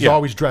about it. He's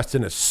always dressed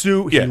in a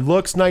suit. He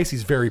looks nice.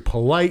 He's very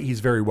polite. He's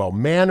very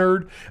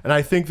well-mannered. And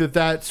I think that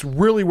that's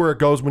really where it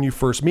goes when you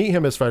first meet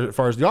him as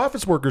far as the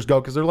office workers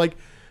go because they're like,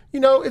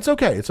 it's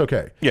okay. It's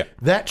okay. Yeah.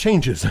 That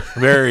changes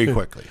very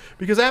quickly.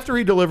 Because after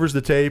he delivers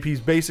the tape,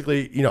 he's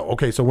basically,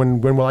 okay, so when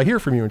will I hear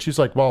from you? And she's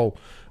like, well,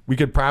 we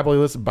could probably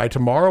listen by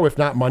tomorrow, if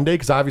not Monday,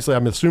 because obviously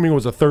I'm assuming it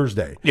was a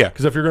Thursday. Yeah.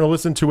 Because if you're going to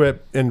listen to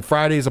it and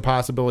Friday's a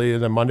possibility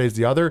and then Monday's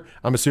the other,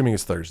 I'm assuming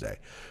it's Thursday.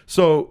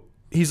 So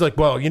he's like,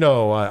 well,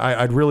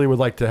 I'd really would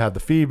like to have the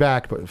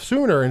feedback but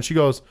sooner. And she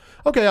goes,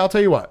 okay, I'll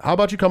tell you what. How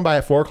about you come by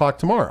at 4:00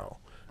 tomorrow?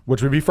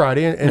 Which would be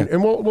Friday,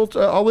 and we'll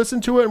I'll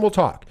listen to it and we'll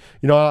talk.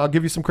 I'll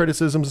give you some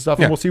criticisms and stuff,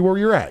 and we'll see where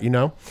you're at.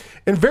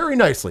 And very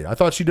nicely, I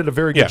thought she did a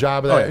very good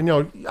job of that.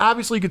 And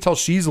obviously you could tell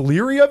she's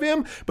leery of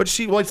him, but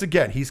once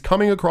again, he's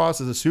coming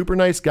across as a super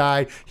nice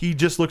guy. He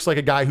just looks like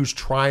a guy who's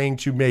trying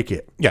to make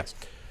it. Yes.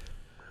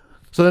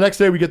 So the next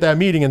day we get that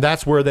meeting, and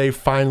that's where they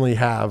finally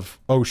have,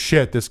 oh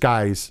shit, this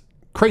guy's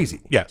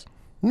crazy. Yes.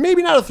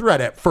 Maybe not a threat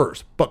at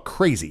first, but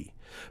crazy,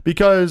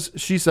 because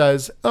she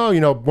says, oh,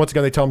 once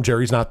again they tell him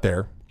Jerry's not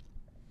there.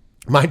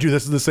 Mind you,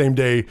 this is the same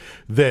day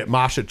that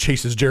Masha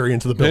chases Jerry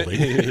into the building.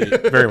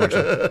 Very much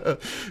so.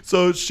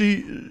 So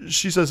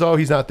she says, oh,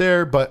 he's not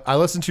there, but I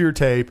listened to your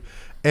tape.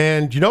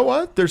 And you know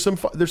what? There's some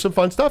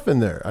fun stuff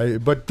in there,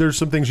 but there's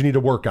some things you need to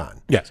work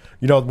on. Yes.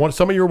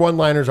 Some of your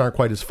one-liners aren't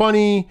quite as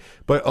funny,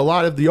 but a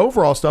lot of the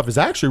overall stuff is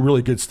actually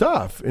really good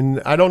stuff.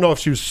 And I don't know if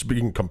she was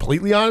being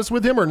completely honest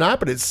with him or not,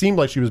 but it seemed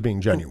like she was being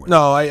genuine.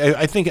 No,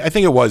 I think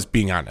it was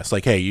being honest.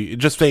 Like, hey,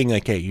 just saying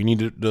like, hey, you need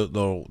to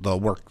the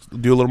work,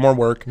 do a little more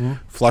work,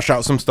 flush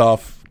out some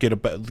stuff. Get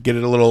it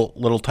a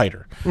little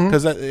tighter,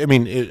 because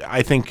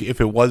I think if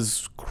it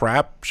was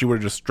crap, she would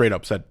have just straight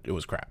up said it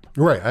was crap.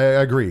 Right, I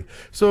agree.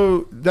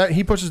 So that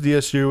he pushes the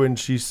issue, and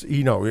she's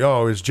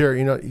is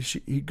Jerry?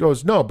 He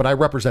goes, no, but I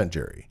represent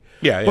Jerry.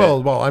 Yeah.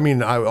 Well,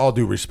 all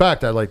due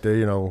respect, I'd like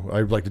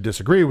to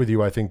disagree with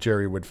you. I think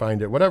Jerry would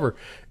find it whatever.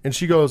 And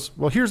she goes,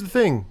 well, here's the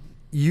thing.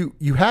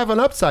 You have an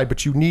upside,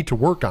 but you need to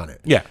work on it.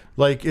 Yeah.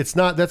 Like it's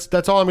not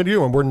that's all I'm going to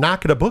do, and we're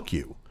not going to book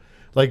you.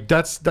 Like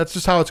that's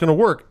just how it's going to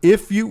work.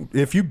 If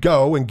you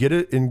go and get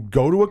it and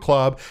go to a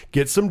club,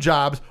 get some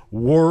jobs,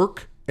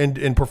 work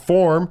and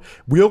perform,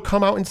 we'll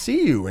come out and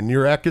see you and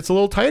your act gets a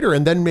little tighter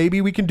and then maybe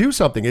we can do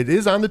something. It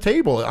is on the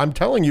table. I'm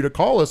telling you to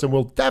call us and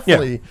we'll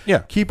definitely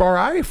keep our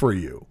eye for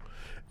you.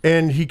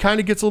 And he kind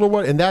of gets a little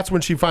and that's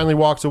when she finally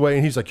walks away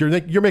and he's like,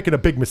 you're making a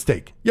big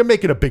mistake. You're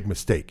making a big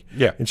mistake.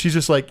 Yeah. And she's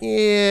just like,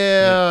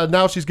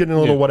 now she's getting a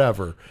little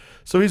whatever.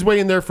 So he's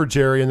waiting there for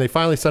Jerry and they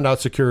finally send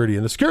out security.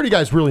 And the security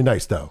guy's really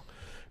nice though.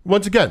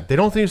 Once again, they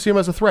don't see him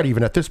as a threat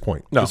even at this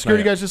point. No, the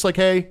security guy's just like,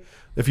 hey,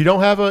 if you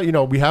don't have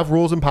we have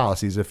rules and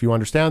policies. If you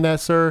understand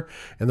that, sir,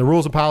 and the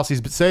rules and policies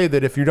say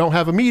that if you don't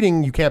have a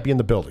meeting, you can't be in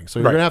the building. So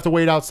you're going to have to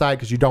wait outside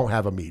because you don't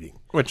have a meeting.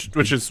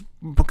 Which is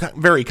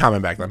very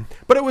common back then.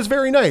 But it was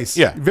very nice.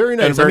 Yeah. Very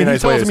nice. Very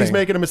nice he tells way of him he's saying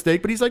making a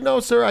mistake, but he's like,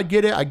 no, sir, I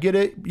get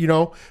it.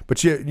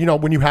 But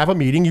when you have a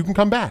meeting, you can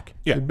come back.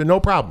 Yeah. No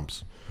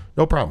problems.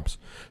 No problems.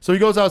 So he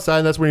goes outside,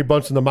 and that's when he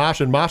bumps into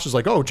Masha, and Masha's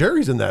like, oh,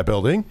 Jerry's in that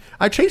building.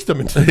 I chased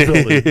him into the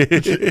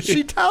building.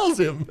 She tells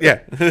him.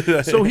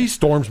 Yeah. So he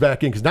storms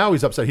back in, because now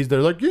he's upset.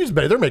 They're like,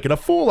 they're making a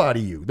fool out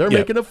of you. They're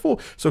making a fool.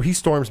 So he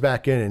storms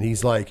back in, and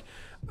he's like,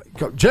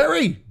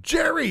 Jerry,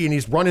 and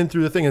he's running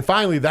through the thing. And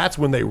finally, that's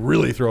when they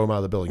really throw him out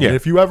of the building. Yeah. And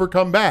if you ever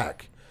come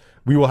back,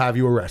 we will have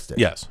you arrested.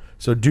 Yes.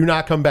 So do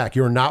not come back.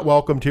 You're not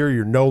welcomed here.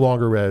 You're no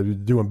longer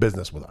doing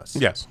business with us.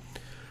 Yes.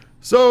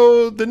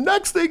 So the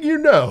next thing you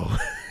know...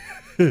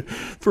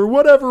 For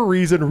whatever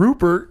reason,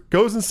 Rupert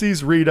goes and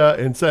sees Rita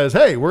and says,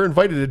 hey, we're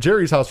invited to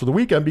Jerry's house for the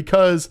weekend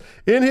because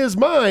in his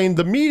mind,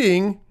 the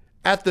meeting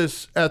at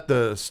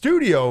the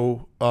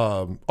studio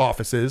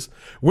offices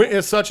went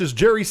as such as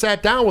Jerry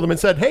sat down with him and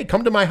said, hey,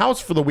 come to my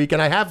house for the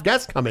weekend. I have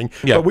guests coming,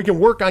 but we can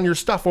work on your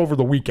stuff over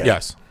the weekend.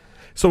 Yes.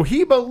 So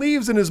he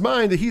believes in his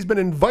mind that he's been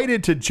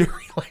invited to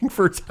Jerry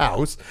Langford's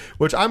house,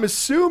 which I'm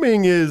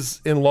assuming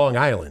is in Long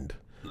Island.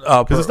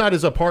 Because it's not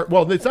his apartment.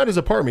 Well, it's not his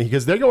apartment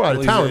because they go out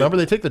of town. Remember,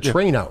 they take the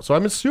train out. So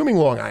I'm assuming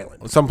Long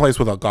Island. Someplace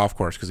with a golf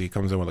course because he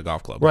comes in with a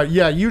golf club. Right.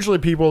 Yeah. Usually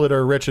people that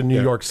are rich in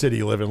New York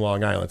City live in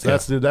Long Island.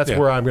 So that's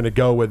where I'm going to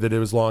go with it. It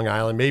was Long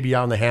Island. Maybe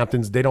out in the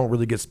Hamptons. They don't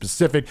really get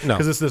specific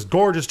because it's this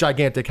gorgeous,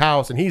 gigantic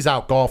house, and he's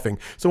out golfing.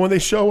 So when they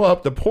show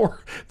up, the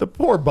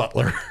poor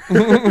butler,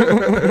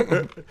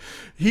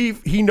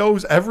 he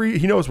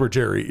knows where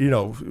Jerry.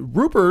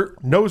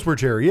 Rupert knows where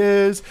Jerry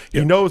is.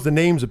 He knows the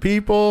names of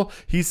people.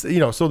 He's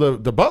so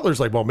the butler's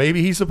like, well,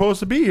 maybe he's supposed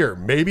to be here.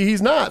 Maybe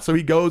he's not. So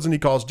he goes and he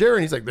calls Jerry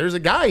and he's like, there's a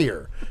guy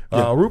here.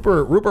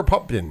 Rupert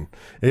Pumpkin.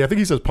 I think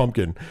he says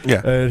Pumpkin.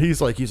 Yeah. And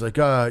he's like, he's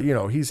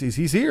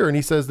here and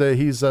he says that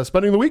he's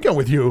spending the weekend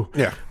with you.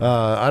 Yeah.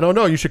 I don't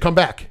know. You should come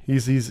back. We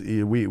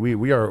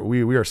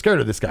are scared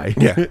of this guy.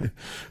 Yeah.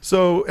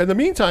 So in the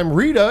meantime,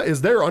 Rita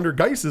is there under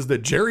guises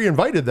that Jerry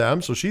invited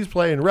them. So she's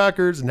playing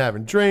records and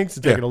having drinks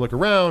and taking a look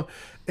around.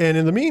 And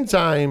in the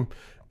meantime,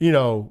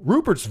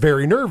 Rupert's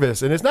very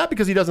nervous, and it's not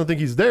because he doesn't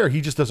think he's there.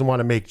 He just doesn't want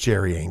to make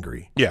Jerry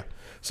angry. Yeah.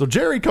 So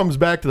Jerry comes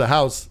back to the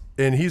house,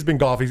 and he's been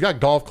golfing. He's got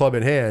golf club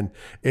in hand,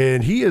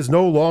 and he is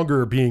no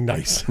longer being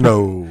nice.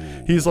 No.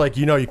 He's like,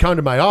 you come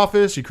to my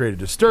office, you create a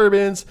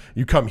disturbance,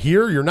 you come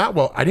here, you're not,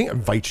 well, I didn't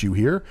invite you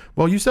here.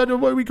 Well, you said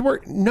we could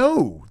work.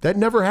 No, that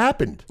never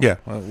happened. Yeah.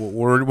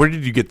 Where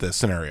did you get this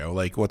scenario?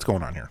 Like, what's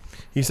going on here?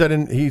 He said,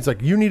 and he's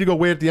like, you need to go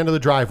wait at the end of the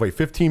driveway.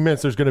 15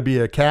 minutes, there's going to be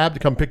a cab to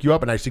come pick you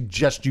up, and I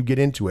suggest you get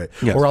into it,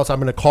 or else I'm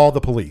going to call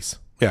the police.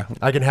 Yeah.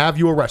 I can have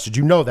you arrested.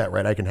 You know that,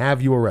 right? I can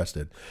have you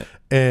arrested.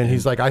 And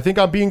he's like, I think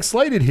I'm being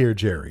slighted here,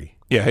 Jerry.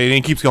 Yeah, and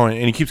he keeps going,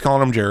 and he keeps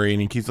calling him Jerry,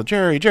 and he keeps like,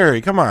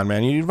 Jerry, come on,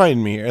 man, you invited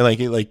me,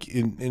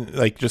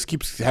 like just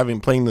keeps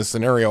playing this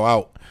scenario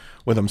out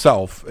with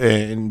himself,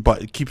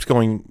 but keeps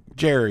going,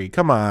 Jerry,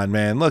 come on,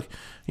 man, look,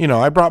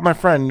 I brought my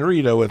friend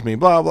Rita with me,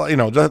 blah blah,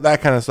 just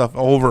that kind of stuff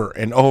over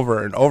and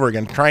over and over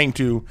again, trying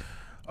to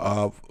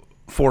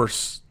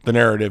force the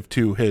narrative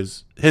to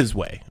his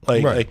way,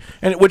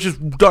 which is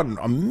done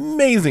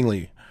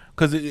amazingly.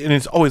 Because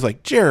it's always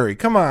like, Jerry,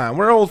 come on,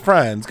 we're old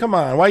friends. Come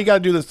on, why you got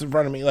to do this in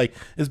front of me? Like,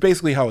 it's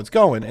basically how it's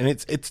going. And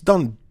it's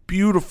done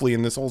beautifully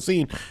in this whole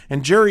scene.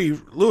 And Jerry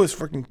Lewis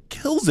freaking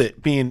kills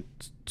it being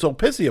so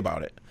pissy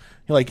about it.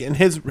 Like, in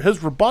his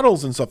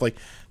rebuttals and stuff, like,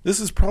 this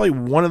is probably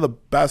one of the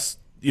best,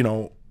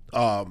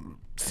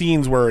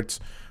 scenes where it's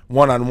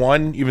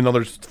one-on-one, even though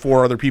there's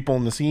 4 other people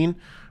in the scene,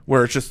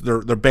 where it's just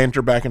their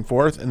banter back and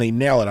forth, and they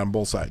nail it on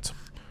both sides.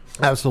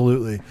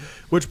 Absolutely.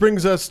 Which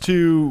brings us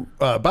to,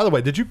 by the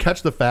way, did you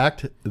catch the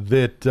fact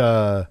that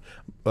that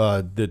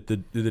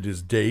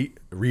his date,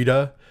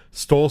 Rita,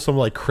 stole some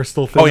like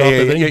crystal thing off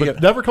the thing,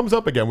 but never comes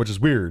up again, which is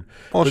weird.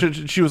 Well,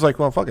 she was like,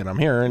 well, fuck it, I'm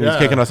here, and he's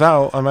kicking us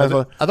out. I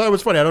thought it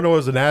was funny. I don't know if it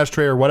was an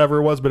ashtray or whatever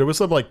it was, but it was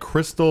some like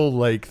crystal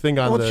like thing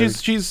on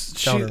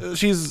the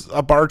she's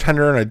a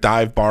bartender in a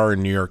dive bar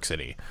in New York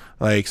City.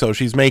 Like, so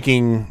she's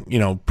making,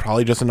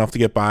 probably just enough to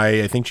get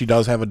by. I think she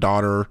does have a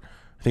daughter.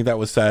 I think that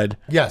was said.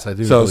 Yes, I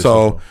do.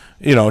 So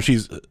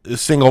she's a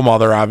single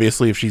mother,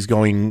 obviously, if she's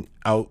going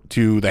out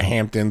to the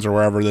Hamptons or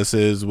wherever this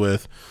is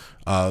with,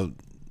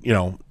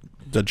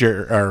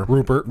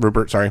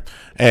 Rupert, sorry.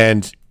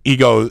 And he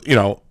goes,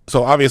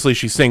 so obviously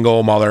she's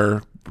single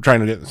mother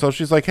trying to get, so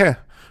she's like, hey,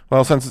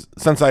 well,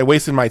 since I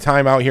wasted my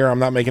time out here, I'm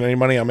not making any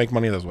money. I'll make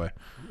money this way.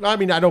 I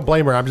mean, I don't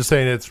blame her. I'm just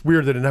saying it's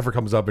weird that it never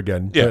comes up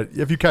again. Yeah. But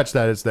if you catch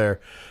that, it's there.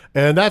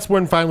 And that's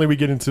when finally we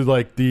get into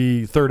like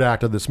the third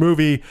act of this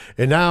movie.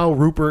 And now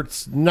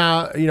Rupert's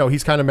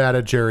he's kind of mad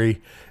at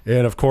Jerry.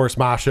 And of course,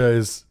 Masha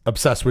is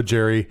obsessed with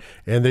Jerry.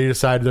 And they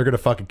decide they're going to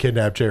fucking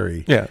kidnap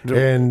Jerry. Yeah.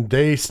 And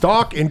they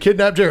stalk and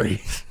kidnap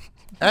Jerry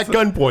at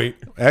gunpoint.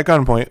 At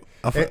gunpoint.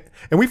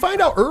 And we find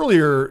out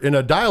earlier in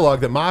a dialogue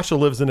that Masha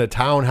lives in a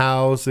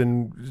townhouse.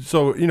 And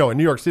so, in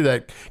New York City,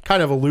 that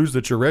kind of alludes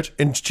that you're rich.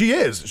 And she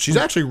is. She's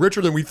actually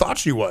richer than we thought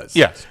she was.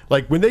 Yes.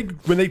 Like when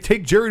they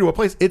take Jerry to a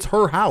place, it's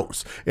her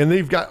house. And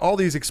they've got all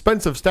these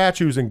expensive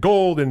statues and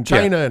gold and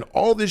china and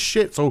all this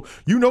shit. So,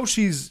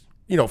 she's,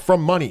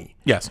 from money.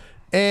 Yes.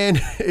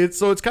 And it's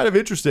kind of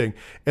interesting.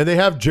 And they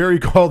have Jerry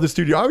call the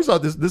studio. I always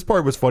thought this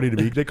part was funny to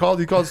me. He called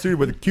the studio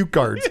with cue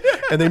cards.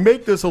 And they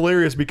make this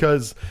hilarious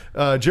because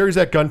Jerry's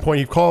at gunpoint.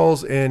 He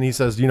calls and he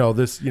says,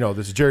 this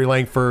is Jerry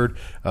Langford.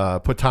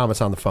 Put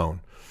Thomas on the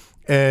phone.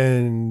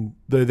 And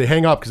they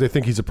hang up because they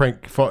think he's a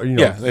prank.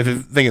 Yeah, they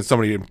think it's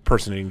somebody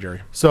impersonating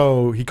Jerry.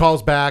 So he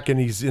calls back and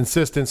he's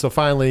insistent. So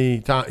finally,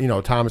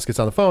 Thomas gets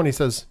on the phone. He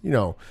says,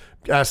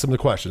 ask him the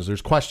questions.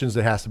 There's questions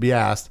that has to be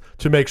asked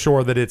to make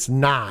sure that it's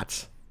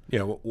not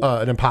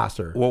an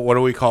imposter. What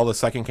do we call the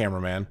second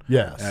cameraman?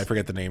 Yes. And I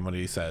forget the name what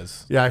he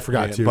says. Yeah, I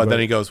forgot too. But then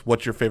he goes,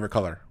 what's your favorite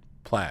color?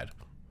 Plaid.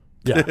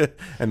 Yeah.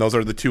 And those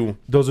are the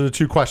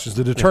two questions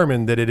to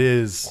determine that it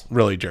is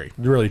really Jerry.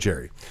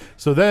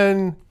 So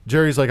then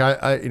Jerry's like,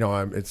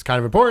 it's kind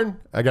of important.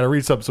 I got to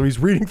read something. So he's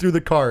reading through the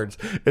cards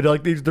and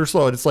like they're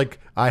slow. And it's like,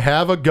 I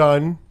have a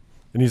gun.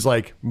 And he's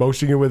like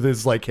motioning it with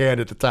his like hand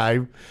at the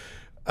time.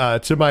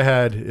 to my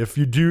head, if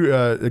you do,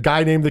 a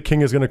guy named the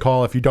King is going to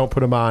call. If you don't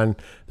put him on,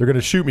 they're going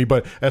to shoot me.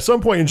 But at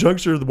some point in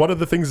Juncture, one of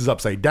the things is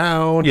upside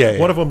down. Yeah,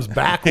 one of them's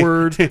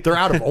backwards. They're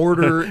out of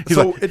order.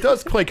 So it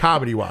does play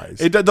comedy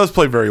wise. It does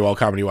play very well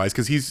comedy wise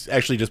because he's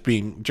actually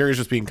Jerry's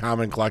just being calm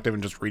and collective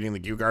and just reading the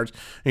cue cards.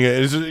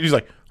 He's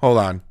like, hold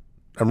on,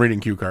 I'm reading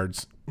cue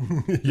cards.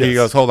 Yes. He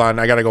goes, hold on,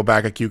 I got to go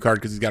back a cue card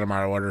because he's got him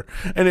out of order.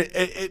 And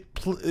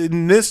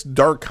in this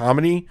dark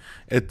comedy,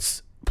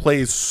 it's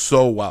plays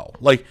so well.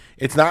 Like,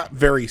 it's not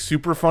very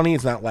super funny.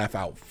 It's not laugh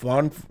out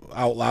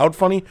loud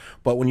funny.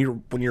 But when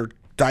you're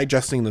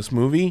digesting this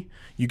movie,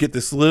 you get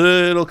this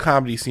little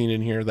comedy scene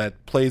in here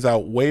that plays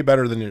out way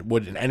better than it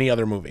would in any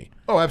other movie.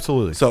 Oh,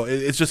 absolutely. So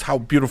it's just how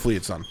beautifully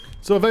it's done.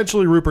 So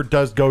eventually Rupert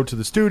does go to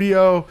the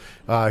studio.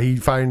 He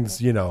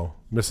finds,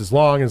 Mrs.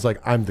 Long and is like,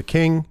 I'm the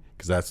king,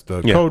 because that's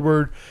the code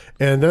word.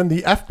 And then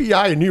the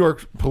FBI and New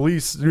York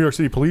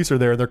City police are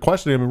there, and they're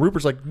questioning him, and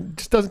Rupert's like,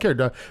 just doesn't care.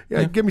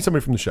 Give me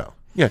somebody from the show.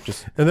 Yeah,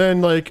 just. And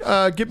then,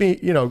 give me,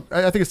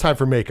 I think it's time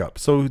for makeup.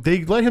 So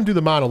they let him do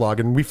the monologue,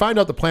 and we find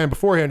out the plan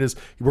beforehand is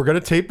we're going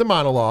to tape the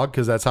monologue,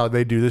 because that's how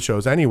they do the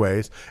shows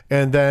anyways.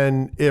 And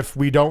then if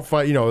we don't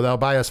find, they'll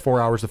buy us 4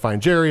 hours to find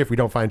Jerry. If we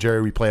don't find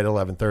Jerry, we play at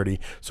 11:30,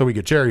 so we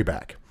get Jerry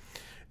back.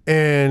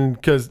 And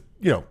because,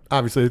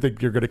 obviously they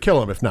think you're going to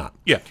kill him if not.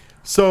 Yeah.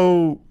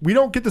 So we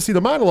don't get to see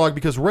the monologue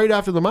because right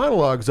after the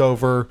monologue's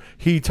over,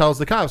 he tells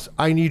the cops,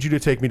 I need you to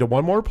take me to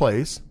one more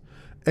place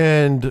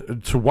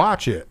and to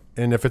watch it.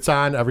 And if it's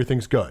on,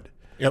 everything's good.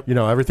 Yep.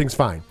 Everything's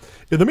fine.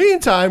 In the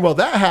meantime, while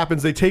that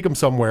happens, they take him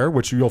somewhere,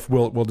 which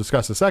we'll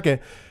discuss in a second.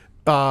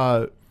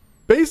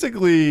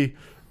 Basically,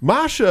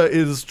 Masha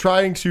is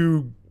trying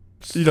to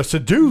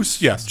seduce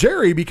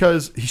Jerry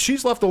because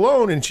she's left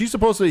alone and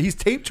he's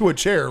taped to a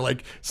chair,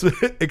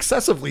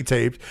 excessively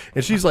taped,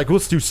 and she's like,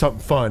 let's do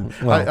something fun.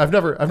 Well, I've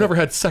never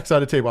had sex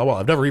on a table. Well,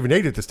 I've never even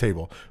ate at this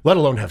table, let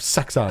alone have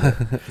sex on it.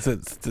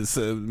 it's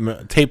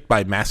taped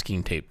by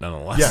masking tape,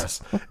 nonetheless.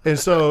 Yes. And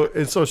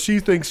so she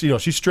thinks,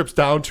 she strips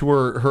down to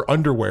her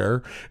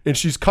underwear and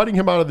she's cutting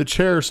him out of the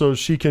chair so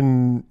she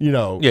can,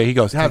 he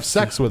goes, have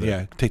sex with him.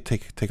 Yeah,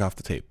 take off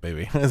the tape,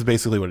 baby. That's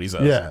basically what he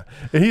says. Yeah.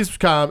 And he's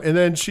calm, and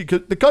then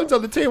the gun's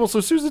on the table, so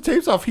as soon as the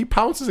tape's off, he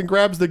pounces and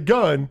grabs the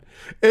gun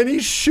and he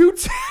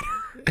shoots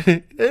at her.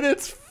 And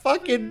it's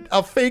fucking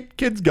a fake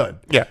kid's gun.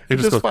 Yeah, it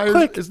just goes, fires.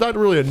 click. It's not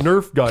really a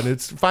Nerf gun. It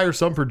fires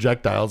some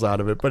projectiles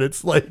out of it, but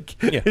it's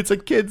it's a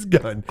kid's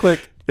gun.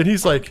 Click. And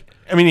he's like,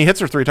 he hits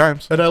her 3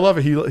 times. And I love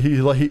it. He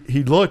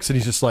looks and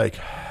he's just like,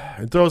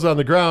 and throws it on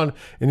the ground,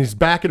 and he's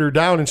backing her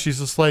down, and she's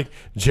just like,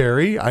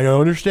 Jerry, I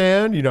don't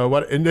understand,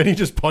 what? And then he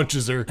just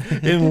punches her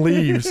and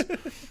leaves.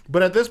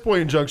 But at this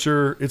point in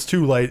Juncture, it's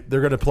too late.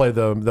 They're going to play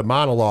the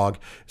monologue.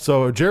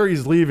 So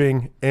Jerry's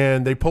leaving,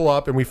 and they pull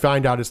up, and we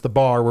find out it's the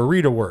bar where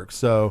Rita works.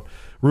 So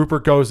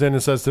Rupert goes in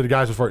and says to the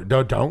guys before,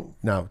 don't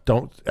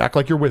act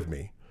like you're with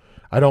me.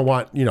 I don't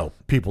want,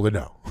 people to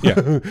know.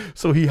 Yeah.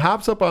 So he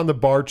hops up on the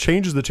bar,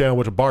 changes the channel,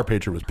 which a bar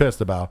patron was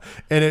pissed about,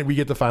 and then we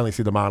get to finally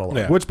see the monologue.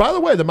 Yeah. Which, by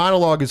the way, the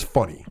monologue is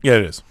funny. Yeah,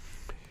 it is.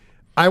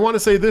 I want to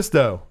say this,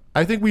 though.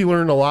 I think we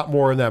learned a lot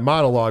more in that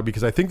monologue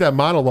because I think that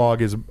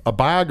monologue is a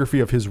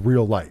biography of his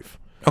real life.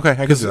 Okay,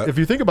 I can see that. If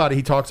you think about it,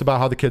 he talks about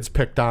how the kids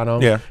picked on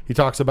him. Yeah. He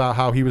talks about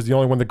how he was the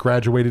only one that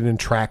graduated in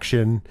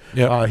traction.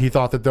 Yeah. He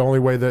thought that the only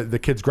way that the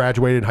kids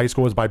graduated in high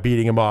school was by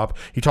beating him up.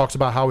 He talks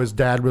about how his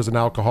dad was an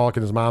alcoholic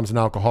and his mom's an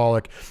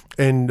alcoholic,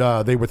 and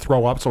they would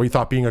throw up. So he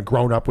thought being a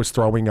grown up was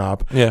throwing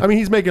up. Yeah. I mean,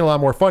 he's making it a lot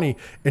more funny.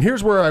 And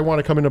here's where I want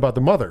to come in about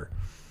the mother.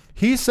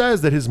 He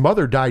says that his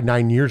mother died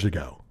 9 years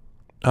ago.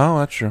 Oh,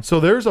 that's true. So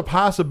there's a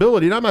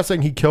possibility, and I'm not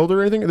saying he killed her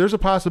or anything. There's a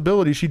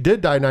possibility she did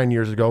die 9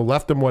 years ago,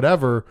 left him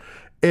whatever,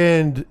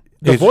 and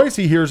the voice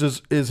he hears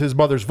is his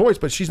mother's voice,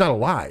 but she's not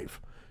alive.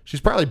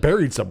 She's probably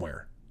buried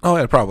somewhere. Oh,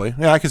 yeah, probably.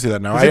 Yeah, I can see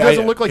that now. It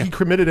doesn't look like he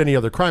committed any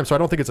other crime, so I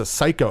don't think it's a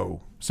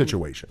psycho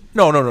situation.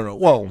 No.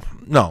 Well,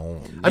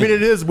 no. I mean,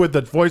 it is with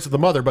the voice of the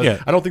mother, but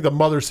Yeah. I don't think the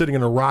mother's sitting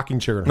in a rocking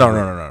chair.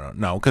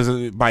 No, because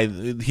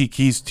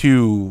he's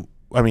too.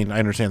 I mean, I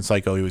understand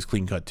Psycho. He was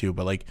clean cut too,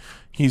 but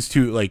he's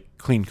too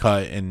clean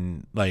cut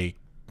and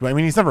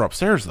he's never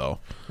upstairs though.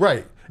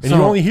 Right. And So-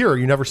 you only hear her,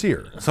 you never see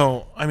her.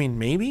 So I mean,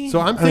 maybe.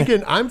 So I'm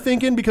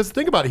thinking because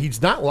think about it,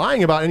 he's not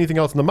lying about anything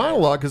else in the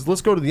monologue, because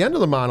let's go to the end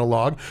of the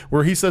monologue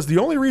where he says, the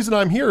only reason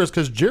I'm here is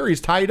because Jerry's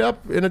tied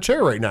up in a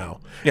chair right now.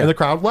 Yeah. And the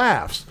crowd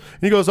laughs.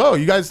 And he goes, oh,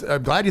 you guys,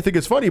 I'm glad you think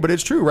it's funny, but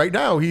it's true. Right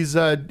now, he's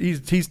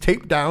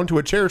taped down to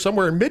a chair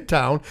somewhere in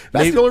Midtown.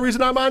 That's the only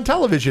reason I'm on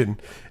television.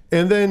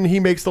 And then he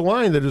makes the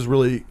line that is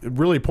really,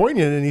 really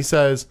poignant, and he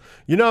says,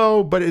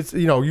 but it's,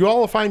 you all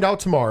will find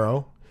out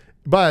tomorrow.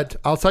 But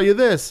I'll tell you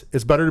this,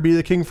 it's better to be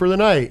the king for the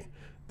night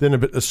than a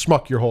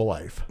schmuck your whole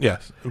life.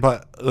 Yes,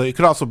 but it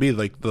could also be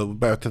the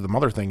back to the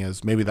mother thing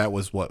is maybe that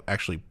was what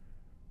actually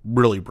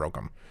really broke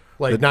him.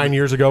 9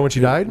 years ago when she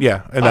died?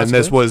 Yeah, and Possibly. then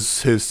this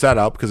was his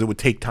setup because it would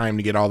take time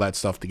to get all that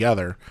stuff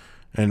together,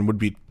 and would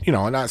be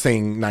I'm not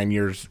saying 9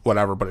 years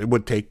whatever, but it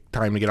would take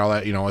time to get all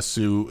that a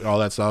suit, all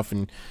that stuff,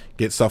 and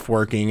get stuff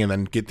working, and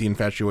then get the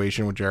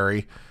infatuation with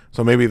Jerry.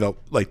 So maybe the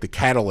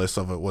catalyst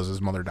of it was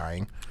his mother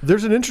dying.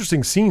 There's an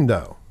interesting scene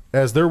though.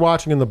 as they're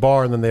watching in the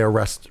bar, and then they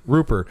arrest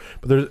Rupert.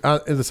 But there's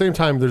at the same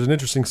time, there's an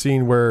interesting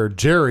scene where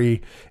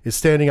Jerry is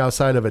standing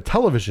outside of a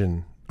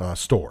television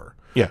store.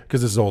 Yeah.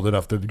 Because this is old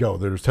enough to go.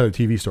 There's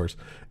TV stores.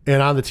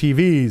 And on the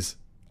TVs,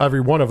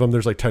 every one of them,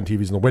 there's like 10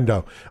 TVs in the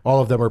window.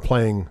 All of them are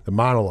playing the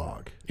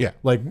monologue. Yeah.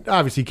 Like,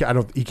 obviously,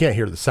 he can't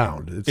hear the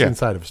sound. It's Yeah.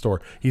 inside of a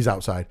store. He's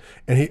outside.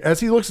 And as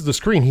he looks at the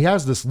screen, he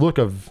has this look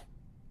of,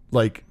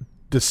 like,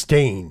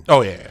 disdain.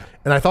 Oh, yeah.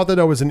 And I thought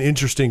that was an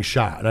interesting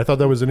shot. And I thought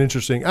that was an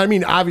interesting... I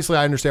mean, obviously,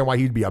 I understand why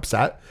he'd be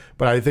upset,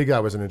 but I think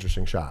that was an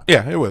interesting shot.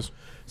 Yeah, it was.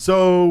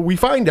 So we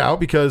find out,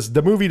 because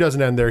the movie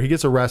doesn't end there. He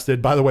gets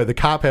arrested. By the way, the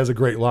cop has a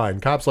great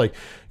line. Cop's like,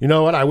 you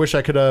know what? I wish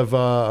I could have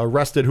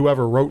arrested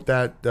whoever wrote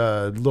that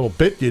little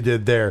bit you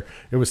did there.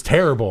 It was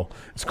terrible.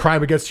 It's a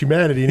crime against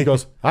humanity. And he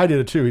goes, I did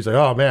it too. He's like,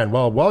 oh man,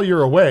 well, while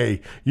you're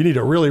away, you need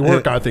to really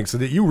work on things so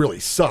that you really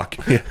suck.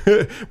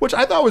 Which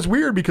I thought was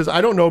weird, because I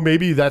don't know,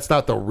 maybe that's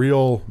not the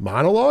real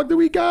monologue that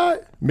we got.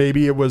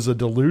 Maybe it was a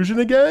delusion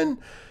again,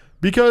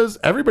 because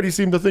everybody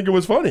seemed to think it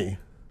was funny.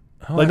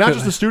 Like, not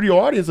just the studio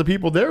audience, the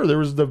people there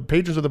was the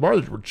patrons of the bar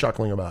that were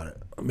chuckling about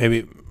it.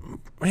 Maybe,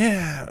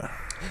 yeah.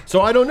 So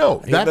I don't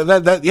know.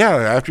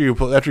 After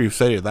you've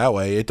said it that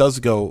way, it does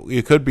go.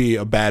 It could be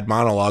a bad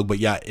monologue, but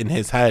yeah, in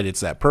his head,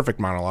 it's that perfect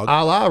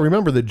monologue.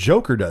 Remember the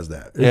Joker does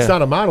that. It's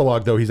not a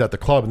monologue though. He's at the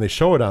club and they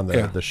show it on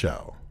the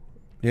show.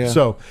 Yeah.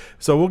 So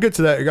we'll get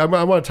to that. I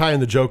want to tie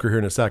in the Joker here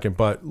in a second,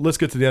 but let's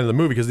get to the end of the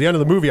movie, because the end of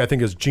the movie I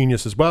think is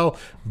genius as well.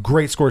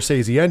 Great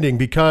Scorsese ending,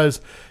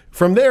 because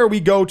from there we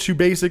go to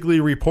basically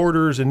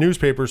reporters and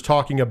newspapers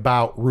talking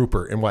about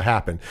Rupert and what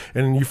happened.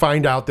 And you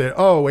find out that,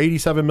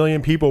 87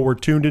 million people were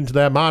tuned into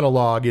that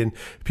monologue, and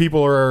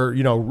people are,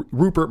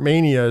 Rupert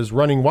mania is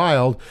running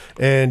wild.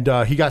 And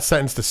he got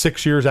sentenced to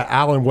 6 years at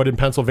Allenwood in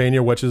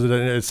Pennsylvania, which is an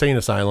insane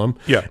asylum.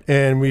 Yeah.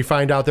 And we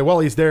find out that while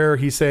he's there,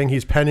 he's saying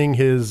he's penning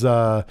his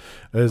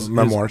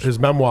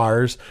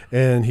memoirs,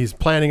 and he's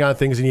planning on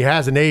things, and he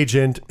has an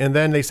agent. And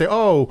then they say,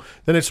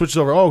 then it switches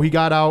over. He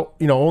got out,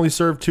 only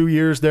served 2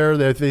 years there.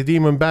 They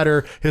deem him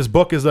better. His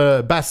book is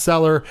a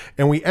bestseller.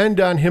 And we end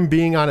on him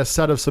being on a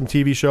set of some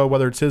TV show,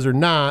 whether it's his or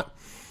not.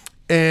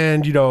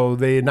 And,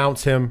 they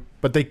announce him,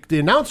 but the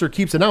announcer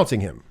keeps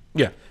announcing him.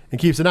 Yeah.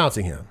 And keeps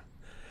announcing him.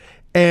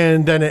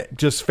 And then it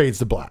just fades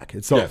to black.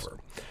 It's over.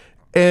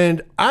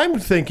 And I'm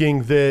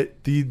thinking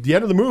that the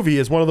end of the movie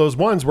is one of those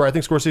ones where I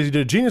think Scorsese did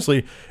it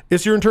geniusly.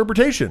 It's your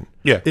interpretation.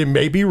 Yeah. It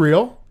may be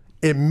real.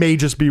 It may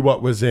just be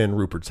what was in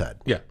Rupert's head.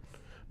 Yeah.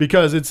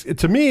 Because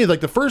to me,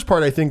 like the first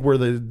part, I think where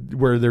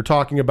they're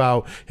talking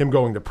about him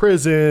going to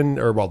prison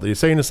or the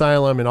insane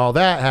asylum and all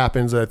that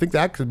happens, I think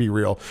that could be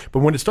real. But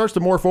when it starts to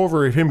morph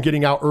over of him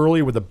getting out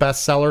early with a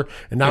bestseller,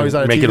 and now he's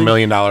on making $1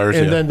 million,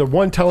 and then the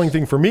one telling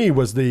thing for me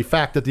was the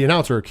fact that the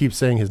announcer keeps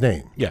saying his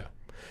name. Yeah.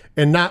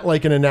 And not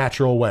like in a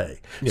natural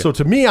way. Yeah. So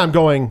to me, I'm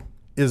going,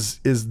 is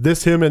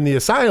this him in the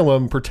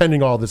asylum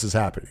pretending all this is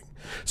happening?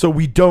 So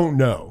we don't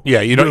know.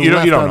 Yeah, you don't know. You're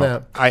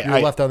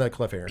left on that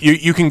cliffhanger.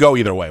 You can go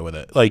either way with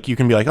it. Like, you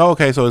can be like,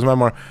 okay, so his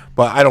memoir,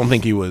 but I don't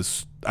think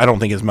his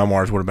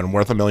memoirs would have been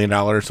worth $1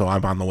 million. So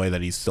I'm on the way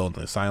that he's still in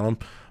the asylum.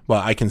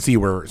 But I can see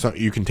where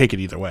you can take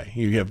it either way.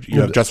 You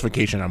have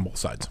justification on both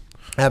sides.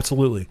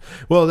 Absolutely.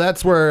 Well,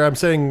 that's where I'm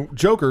saying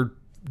Joker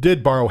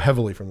did borrow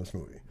heavily from this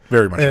movie.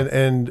 Very much.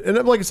 And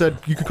like I said,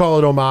 you can call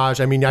it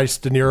homage. I mean, De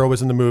Niro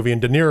was in the movie, and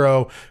De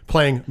Niro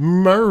playing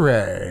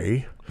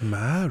Murray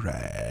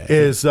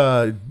is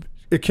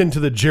akin to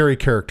the Jerry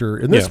character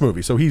in this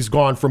movie. So he's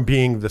gone from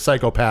being the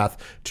psychopath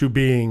to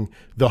being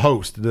the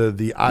host,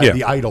 the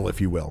idol,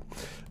 if you will.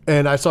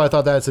 And I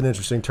thought that's an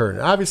interesting turn.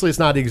 Obviously, it's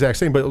not the exact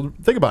same, but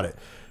think about it.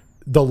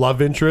 The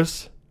love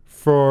interest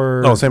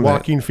for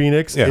Joaquin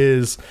Phoenix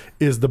is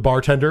the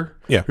bartender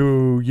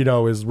who,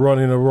 is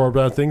running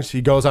around things.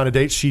 He goes on a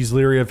date. She's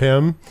leery of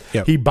him.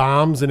 Yep. He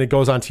bombs, and it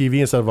goes on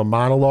TV instead of a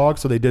monologue.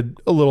 So they did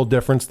a little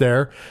difference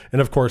there. And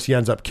of course, he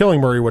ends up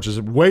killing Murray, which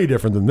is way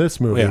different than this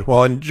movie. Yeah.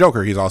 Well, in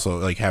Joker, he's also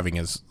like having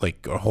his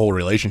a whole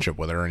relationship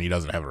with her, and he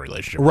doesn't have a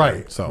relationship with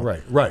her. So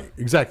Right.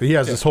 Exactly. He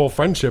has this whole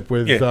friendship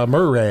with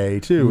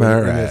Murray too.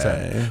 In his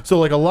head. So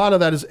like a lot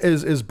of that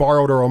is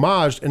borrowed or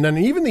homaged. And then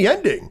even the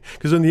ending,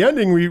 because in the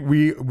ending,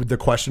 the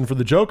question for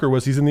the Joker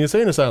was he's in the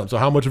insane asylum. So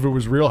how much of it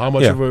was real? How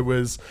much of it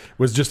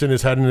was just in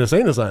his head in an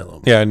insane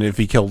asylum? Yeah, and if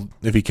he killed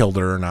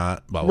her or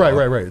not. Blah, blah,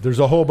 blah. Right. There's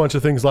a whole bunch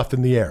of things left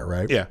in the air,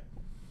 right? Yeah.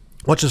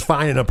 Which is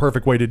fine and a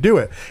perfect way to do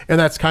it. And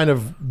that's kind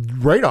of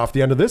right off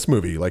the end of this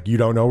movie. Like, you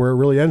don't know where it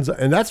really ends.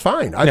 And that's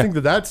fine. I think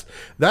that's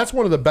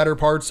one of the better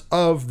parts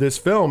of this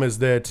film, is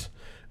that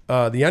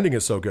the ending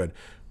is so good.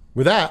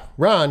 With that,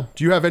 Ron,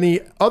 do you have any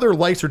other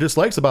likes or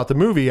dislikes about the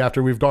movie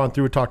after we've gone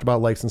through and talked about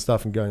likes and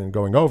stuff and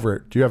going over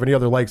it? Do you have any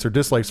other likes or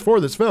dislikes for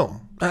this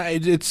film?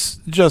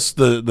 It's just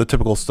the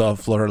typical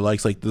stuff Fleur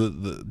likes, like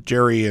the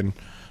Jerry and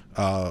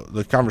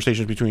the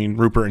conversations between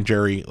Rupert and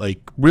Jerry, like,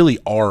 really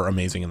are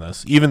amazing in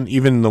this.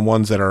 Even the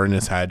ones that are in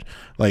his head,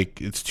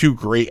 like, it's two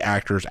great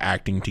actors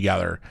acting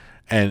together,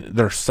 and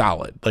they're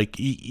solid. Like,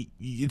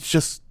 it's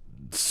just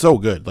so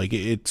good. Like,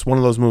 it's one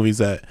of those movies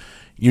that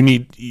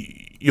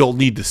you'll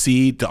need to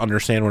see to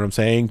understand what I'm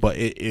saying, but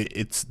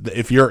it's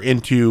if you're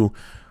into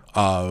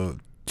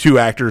two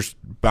actors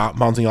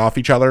bouncing off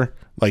each other.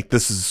 Like,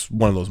 this is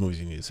one of those movies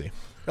you need to see.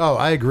 Oh,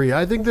 I agree.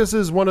 I think this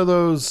is one of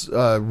those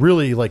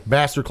really like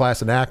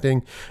masterclass in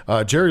acting.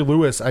 Jerry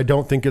Lewis, I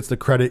don't think gets the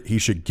credit he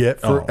should get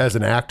for as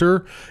an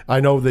actor. I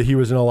know that he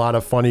was in a lot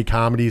of funny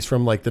comedies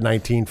from like the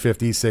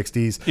 1950s,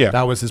 60s. Yeah.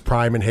 That was his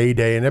prime and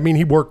heyday. And I mean,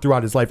 he worked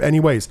throughout his life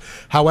anyways.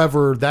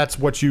 However, that's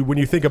what when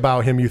you think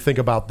about him, you think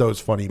about those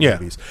funny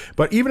movies.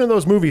 But even in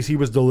those movies, he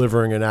was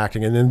delivering and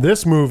acting. And in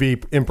this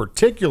movie in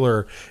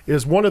particular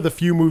is one of the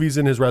few movies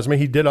in his resume,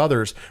 he did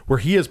others, where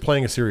he is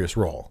playing a serious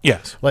role.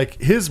 Yes.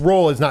 Like his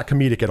role is not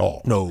comedic at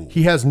all. No.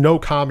 He has no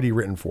comedy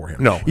written for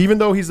him. No. Even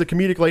though he's the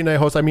comedic late night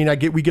host, I mean,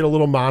 we get a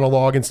little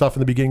monologue and stuff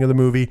in the beginning of the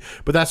movie,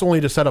 but that's only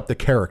to set up the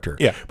character.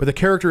 Yeah. But the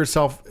character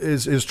itself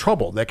is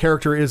troubled. That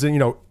character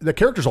isn't, the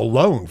character's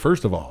alone,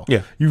 first of all.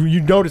 Yeah.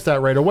 You notice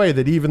that right away,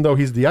 that even though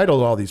he's the idol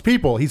of all these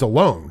people, he's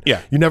alone.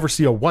 Yeah. You never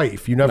see a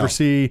wife. You never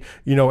see,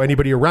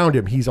 anybody around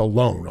him. He's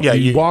alone. Yeah,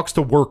 He walks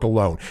to work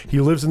alone. He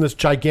lives in this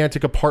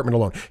gigantic apartment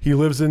alone. He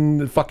lives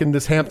in fucking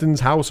this Hamptons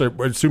house, or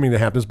assuming the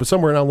Hamptons, but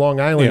somewhere on Long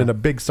Island in a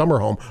big summer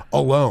home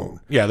alone.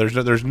 Yeah,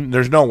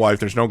 there's no wife,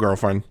 there's no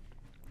girlfriend.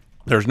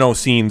 There's no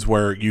scenes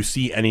where you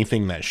see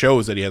anything that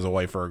shows that he has a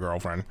wife or a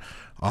girlfriend.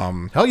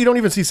 Hell, you don't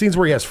even see scenes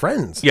where he has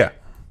friends. Yeah.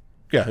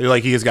 Yeah,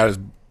 like he's got his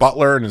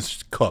butler and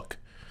his cook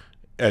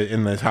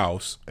in this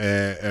house,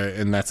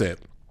 and that's it.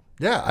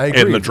 Yeah, I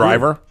agree. And the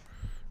driver,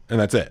 and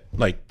that's it.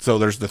 Like, so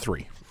there's the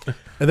three.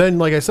 And then,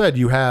 like I said,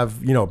 you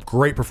have,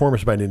 great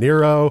performance by De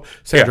Niro.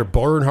 Sandra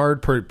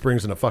Bernhard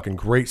brings in a fucking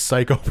great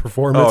psycho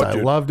performance. Oh, I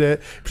dude. loved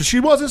it. But she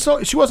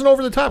wasn't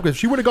over the top, because if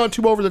she would have gone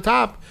too over the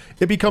top,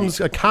 it becomes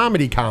a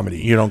comedy.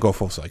 You don't go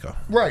full psycho.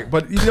 Right.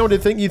 But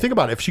you think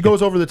about it. If she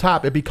goes over the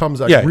top, it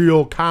becomes a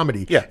real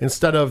comedy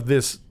instead of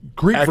this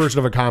Greek version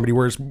of a comedy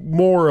where it's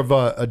more of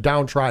a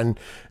downtrodden,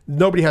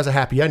 nobody has a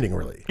happy ending,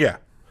 really. Yeah.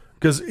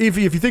 Because if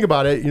you think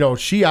about it,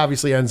 she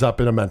obviously ends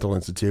up in a mental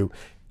institute.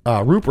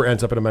 Rupert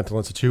ends up in a mental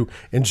institute,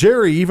 and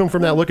Jerry, even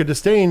from that look of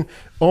disdain,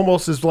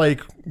 almost is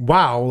like,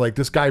 wow, like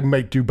this guy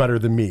might do better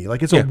than me.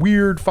 Like it's a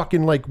weird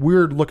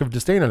weird look of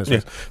disdain on his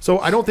face. So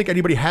I don't think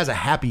anybody has a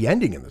happy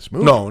ending in this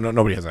movie. No,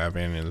 nobody has a happy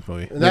ending in this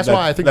movie. And that's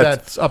why I think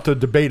that's up to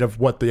debate of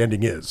what the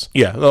ending is.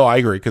 Yeah, no, I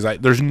agree, because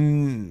there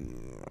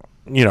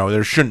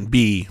shouldn't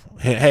be,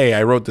 hey,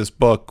 I wrote this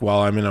book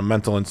while I'm in a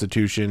mental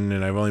institution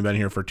and I've only been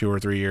here for 2 or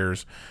 3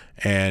 years,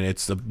 and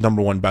it's the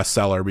 #1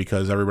 bestseller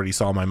because everybody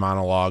saw my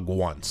monologue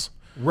once.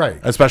 Right.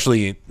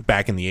 Especially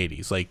back in the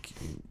 80s. Like,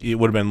 it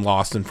would have been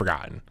lost and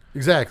forgotten.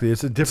 Exactly.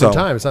 It's a different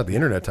time. It's not the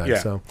internet time. Yeah.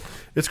 So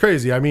it's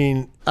crazy. I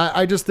mean,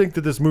 I just think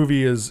that this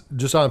movie is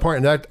just on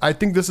point. And I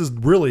think this is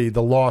really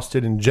the lost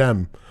hidden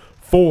gem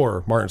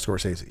for Martin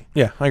Scorsese.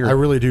 Yeah, I agree. I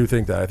really do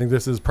think that. I think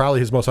this is probably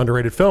his most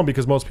underrated film,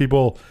 because most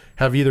people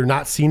have either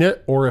not seen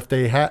it, or if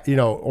they have,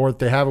 or if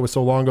they have, it was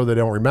so long ago they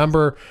don't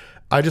remember.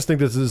 I just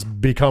think this has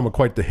become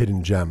quite the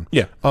hidden gem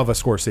of a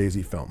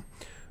Scorsese film.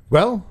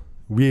 Well,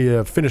 we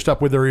have finished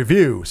up with the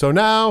review. So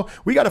now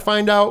we got to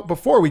find out,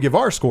 before we give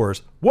our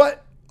scores,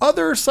 what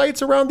other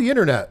sites around the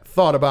internet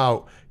thought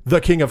about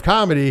the King of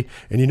Comedy.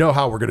 And you know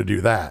how we're going to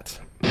do that.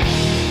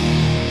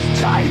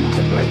 It's time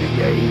to play the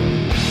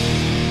game.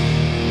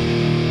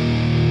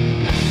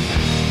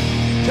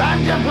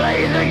 Time to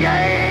play the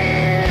game.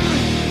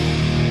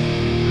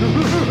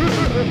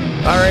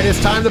 All right,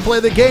 it's time to play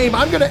the game.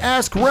 I'm going to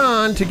ask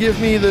Ron to give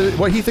me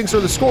what he thinks are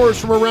the scores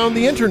from around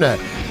the internet.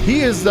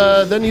 He is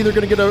then either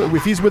going to get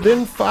if he's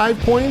within 5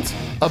 points,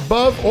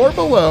 above or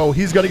below,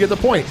 he's going to get the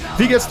point. If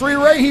he gets 3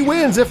 right, he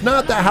wins. If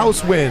not, the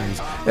house wins.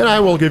 And I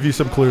will give you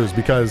some clues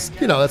because,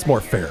 that's more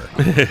fair.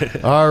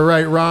 All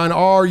right, Ron,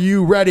 are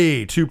you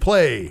ready to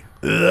play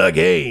the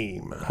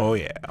game? Oh,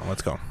 yeah.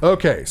 Let's go.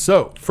 Okay,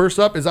 so first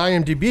up is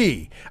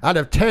IMDb. Out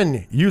of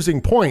 10 using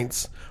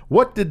points,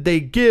 what did they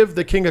give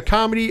the King of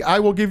Comedy? I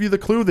will give you the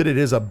clue that it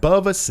is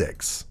above a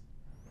 6.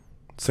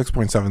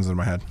 6.7's in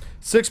my head.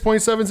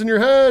 6.7's in your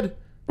head.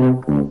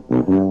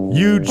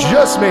 You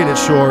just made it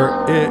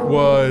short. It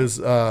was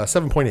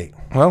 7.8.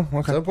 Well,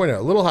 okay. 7.8,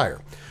 a little higher.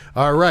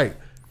 All right.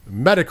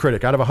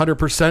 Metacritic, out of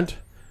 100%,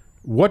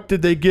 what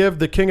did they give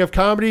the King of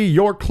Comedy?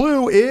 Your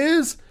clue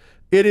is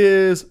it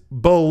is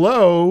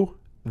below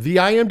the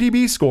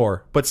IMDb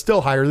score, but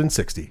still higher than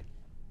 60.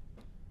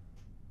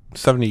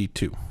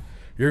 72.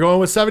 You're going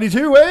with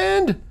 72,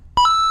 and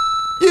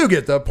you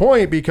get the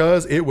point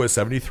because it was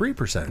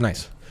 73%.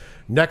 Nice.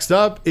 Next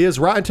up is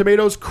Rotten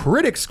Tomatoes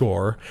critic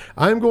score.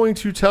 I'm going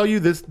to tell you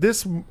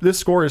this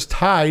score is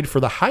tied for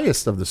the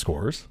highest of the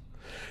scores.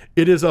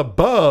 It is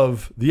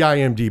above the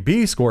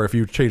IMDb score if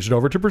you changed it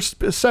over to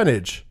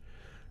percentage,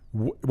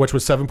 which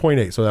was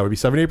 7.8. So that would be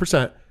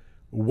 78%.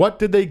 What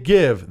did they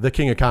give the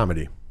King of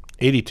Comedy?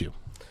 82.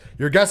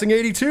 You're guessing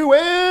 82,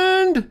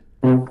 and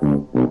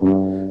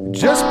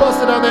just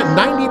busted on that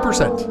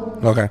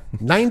 90%. Okay.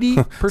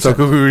 90%. So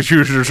Google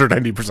users are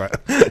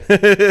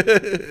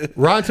 90%.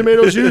 Rotten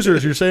Tomatoes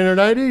users, you're saying they're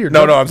 90?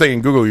 No, I'm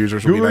saying Google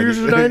users. Google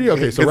users are 90?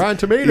 Okay, so Rotten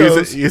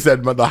Tomatoes. You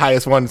said the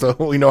highest one, so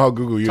we know how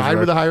Google users Tied are.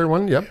 with the higher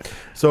one, yep.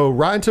 So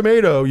Rotten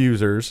Tomato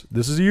users,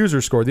 this is a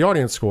user score, the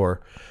audience score.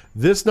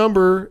 this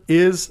number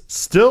is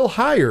still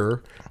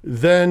higher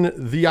than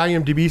the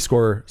IMDb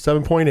score,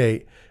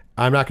 7.8.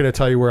 I'm not going to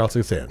tell you where else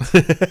it stands.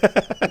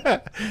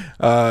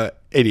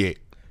 88.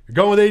 You're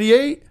going with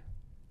 88?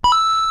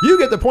 You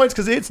get the points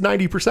because it's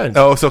 90%.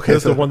 Oh, it's okay.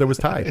 That's the one that was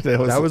tied. That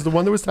was the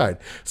one that was tied.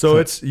 So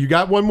it's you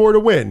got one more to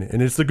win,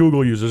 and it's the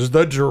Google users,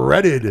 the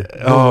dreaded Google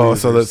Oh,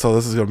 users. so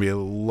this is going to be a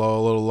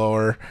little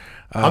lower.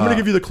 I'm going to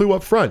give you the clue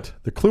up front.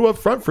 The clue up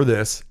front for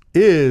this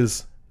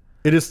is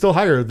it is still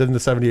higher than the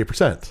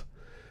 78%.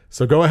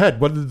 So go ahead.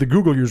 What did the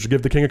Google user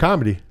give the King of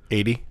Comedy?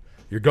 80.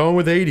 You're going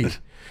with 80.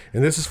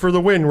 And this is for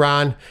the win,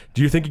 Ron.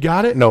 Do you think you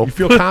got it? No. You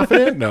feel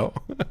confident? No.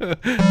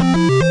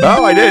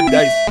 Oh, I did.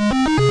 Nice.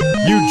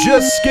 You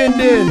just skinned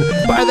in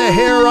by the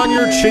hair on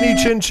your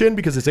chinny chin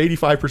because it's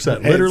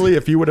 85%. Literally,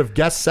 if you would have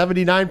guessed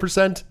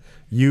 79%,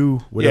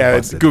 you would have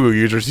It's busted. Google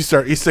users.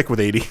 You stick with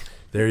 80.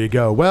 There you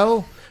go.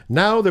 Well,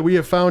 now that we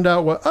have found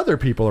out what other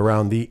people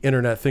around the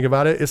internet think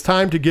about it, it's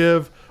time to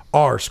give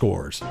our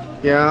scores.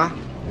 Yeah,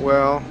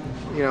 well,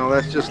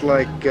 that's just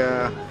like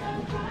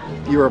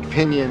your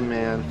opinion,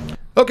 man.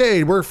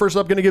 Okay, we're first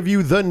up going to give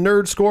you the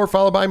nerd score,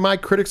 followed by my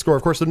critic score.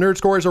 Of course, the nerd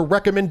score is a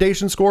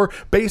recommendation score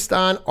based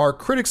on our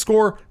critic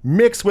score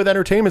mixed with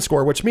entertainment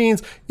score, which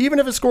means even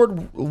if it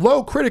scored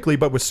low critically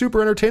but was super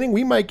entertaining,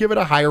 we might give it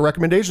a higher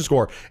recommendation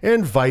score,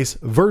 and vice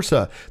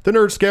versa. The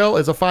nerd scale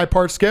is a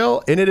 5-part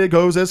scale, and it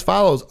goes as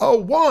follows. A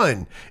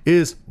 1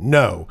 is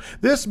no.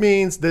 This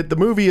means that the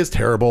movie is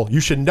terrible. You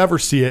should never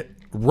see it.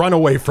 Run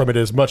away from it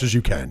as much as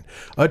you can.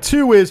 A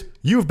 2 is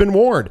you've been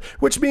warned,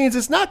 which means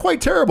it's not quite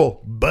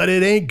terrible, but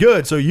it ain't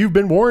good. So you've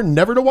been warned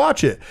never to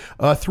watch it.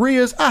 3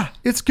 is,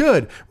 it's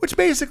good, which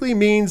basically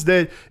means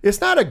that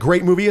it's not a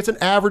great movie. It's an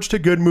average to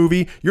good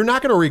movie. You're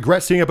not going to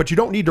regret seeing it, but you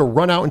don't need to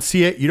run out and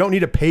see it. You don't need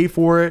to pay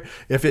for it.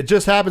 If it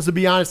just happens to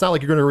be on, it's not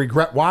like you're going to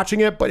regret watching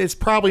it, but it's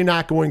probably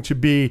not going to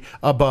be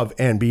above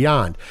and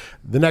beyond.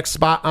 The next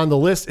spot on the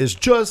list is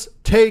Just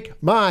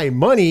Take My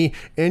Money.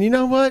 And you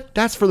know what?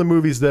 That's for the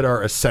movies that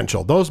are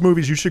essential. Those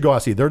movies you should go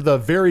out see. They're the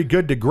very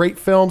good to great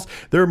films.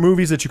 They're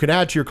movies that you can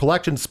add to your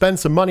collection, spend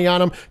some money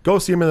on them, go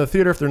see them in the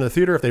theater if they're in the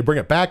theater. If they bring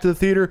it back to the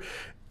theater,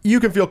 you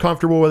can feel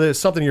comfortable with it. It's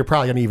something you're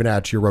probably going to even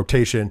add to your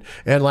rotation.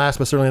 And last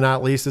but certainly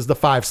not least is the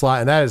 5 slot,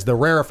 and that is the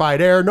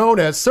rarefied air known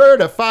as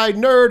Certified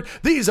Nerd.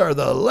 These are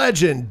the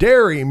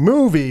legendary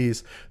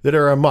movies that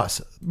are a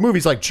must.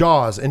 Movies like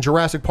Jaws and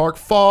Jurassic Park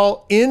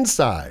fall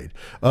inside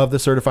of the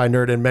Certified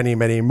Nerd and many,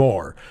 many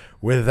more.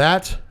 With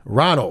that,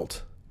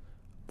 Ronald,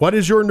 what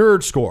is your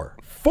nerd score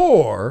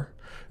for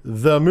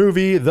the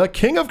movie The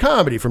King of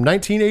Comedy from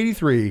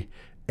 1983,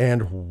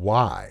 and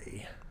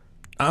why?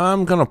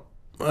 I'm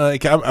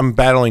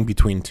battling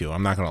between two.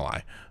 I'm not gonna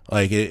lie.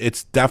 Like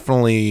it's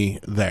definitely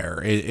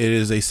there. It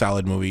is a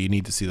solid movie. You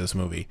need to see this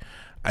movie.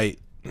 I'm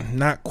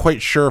not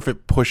quite sure if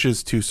it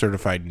pushes to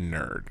Certified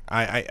Nerd.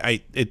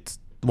 It's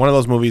one of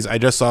those movies. I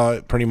just saw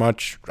it pretty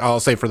much. I'll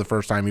say for the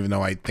first time, even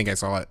though I think I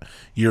saw it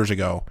years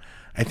ago.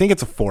 I think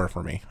it's a 4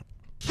 for me.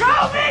 Show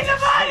me the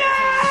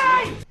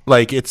money!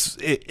 Like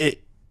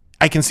it.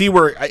 I can see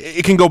where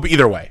it can go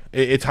either way.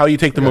 It's how you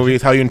take the movie.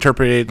 It's how you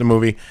interpret the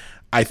movie.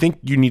 I think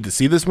you need to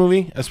see this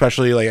movie,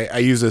 especially like I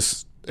use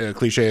this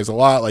cliche as a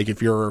lot. Like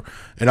if you're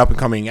an up and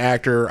coming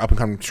actor, up and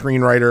coming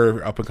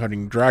screenwriter, up and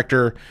coming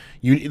director,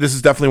 this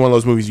is definitely one of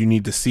those movies you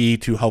need to see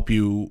to help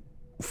you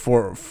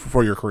for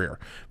your career,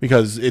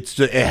 because it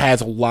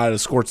has a lot of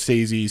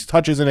Scorsese's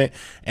touches in it,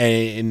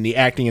 and the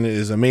acting in it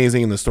is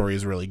amazing, and the story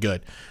is really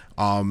good.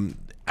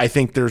 I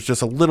think there's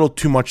just a little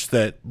too much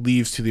that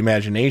leaves to the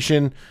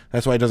imagination.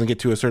 That's why it doesn't get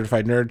to a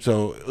Certified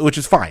Nerd, which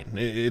is fine.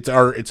 It's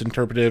art, it's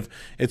interpretive,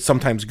 it's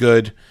sometimes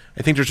good.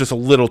 I think there's just a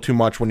little too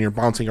much when you're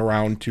bouncing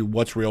around to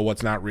what's real,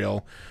 what's not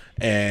real,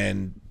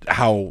 and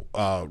how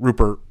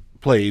Rupert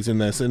plays in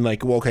this. And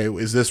like, well, okay,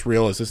 is this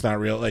real? Is this not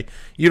real? Like,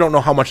 you don't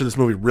know how much of this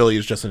movie really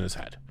is just in his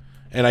head.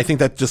 And I think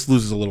that just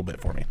loses a little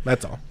bit for me.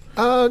 That's all.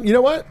 You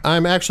know what?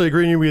 I'm actually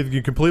agreeing with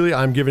you completely.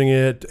 I'm giving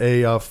it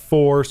a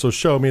 4, so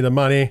show me the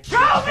money. Show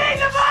me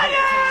the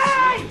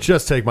money!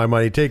 Just take my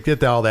money.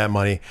 Get all that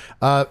money.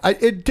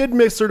 It did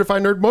miss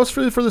Certified Nerd,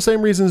 mostly for the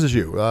same reasons as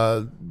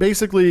you.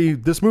 Basically,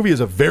 this movie is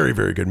a very,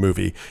 very good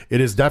movie.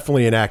 It is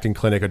definitely an acting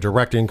clinic, a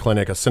directing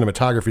clinic, a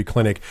cinematography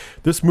clinic.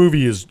 This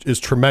movie is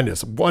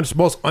tremendous. One of the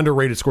most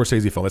underrated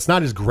Scorsese film. It's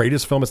not his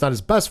greatest film. It's not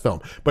his best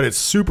film, but it's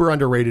super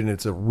underrated, and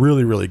it's a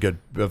really, really good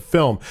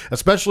film,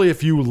 especially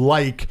if you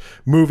like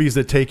movies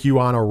that take you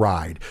on a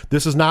ride.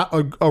 This is not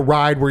a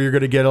ride where you're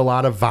going to get a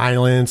lot of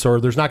violence,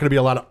 or there's not going to be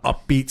a lot of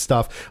upbeat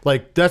stuff.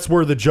 Like, that's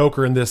where the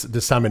Joker in this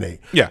disseminate.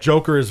 Yeah.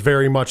 Joker is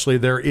very much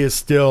like, there is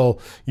still,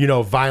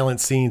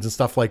 violent scenes and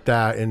stuff like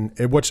that, and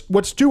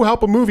which do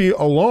help a movie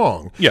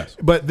along. Yes.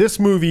 But this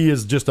movie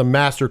is just a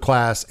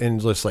masterclass in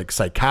just like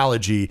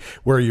psychology,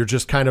 where you're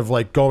just kind of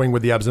like going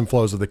with the ebbs and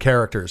flows of the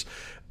characters.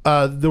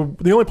 The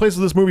only place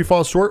that this movie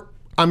falls short,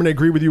 I'm going to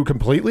agree with you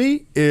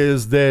completely,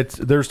 is that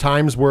there's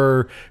times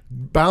where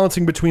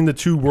balancing between the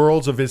two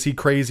worlds of is he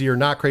crazy or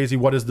not crazy,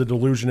 what is the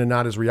delusion and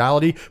not his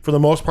reality, for the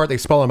most part they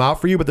spell them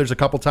out for you, but there's a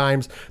couple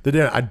times that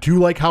I do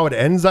like how it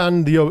ends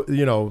on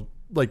the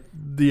like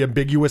the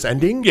ambiguous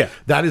ending. Yeah.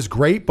 That is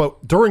great.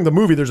 But during the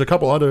movie, there's a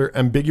couple other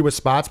ambiguous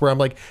spots where I'm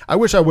like, I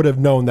wish I would have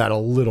known that a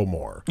little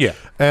more. Yeah.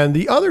 And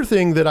the other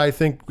thing that I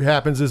think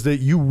happens is that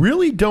you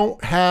really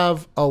don't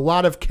have a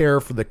lot of care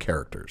for the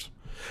characters.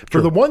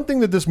 For the one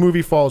thing that this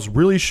movie falls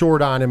really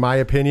short on, in my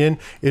opinion,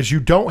 is you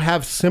don't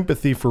have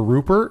sympathy for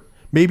Rupert.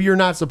 Maybe you're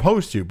not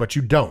supposed to, but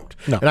you don't.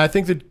 No. And I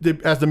think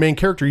that as the main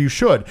character, you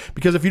should.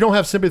 Because if you don't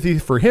have sympathy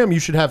for him, you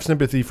should have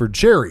sympathy for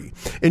Jerry.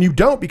 And you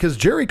don't, because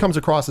Jerry comes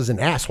across as an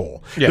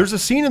asshole. Yeah. There's a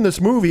scene in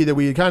this movie that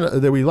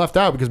we left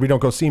out because we don't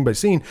go scene by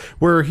scene,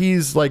 where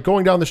he's like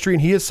going down the street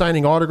and he is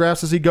signing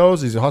autographs as he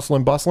goes. He's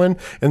hustling, bustling.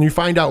 And you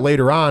find out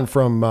later on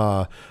from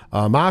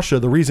Masha,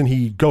 the reason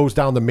he goes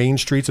down the main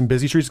streets and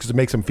busy streets because it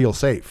makes him feel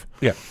safe.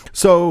 Yeah.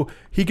 So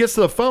he gets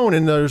to the phone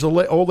and there's an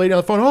old lady on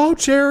the phone. Oh,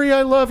 Jerry,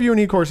 I love you. And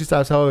of course he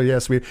stops. Oh,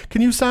 yes, sweet.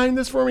 Can you sign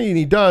this for me? And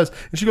he does.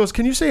 And she goes,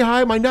 can you say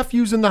hi? My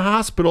nephew's in the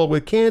hospital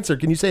with cancer.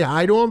 Can you say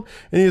hi to him?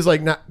 And he's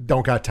like, nah,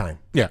 don't got time.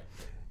 Yeah.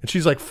 And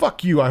she's like,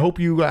 "Fuck you! I hope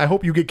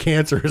you get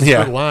cancer." Is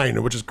Yeah. her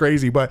line, which is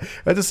crazy. But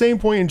at the same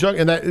point in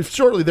Juncture, and that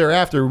shortly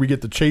thereafter, we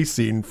get the chase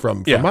scene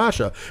from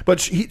Masha.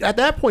 But at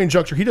that point in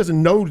Juncture, he doesn't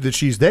know that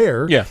she's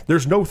there. Yeah.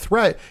 There's no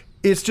threat.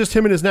 It's just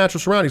him and his natural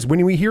surroundings.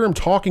 When we hear him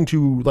talking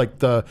to like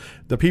the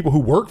people who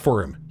work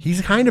for him, he's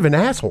kind of an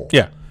asshole.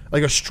 Yeah.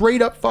 Like a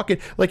straight up fucking,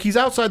 like he's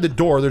outside the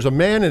door. There's a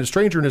man and a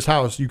stranger in his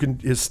house.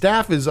 His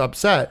staff is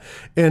upset.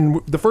 And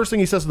the first thing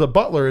he says to the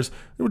butler is,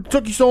 "It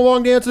took you so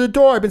long to answer the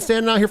door. I've been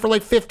standing out here for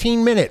like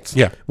 15 minutes.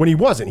 Yeah. When he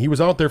wasn't. He was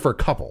out there for a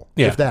couple,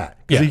 if that.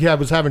 Because he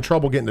was having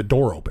trouble getting the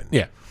door open.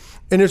 Yeah.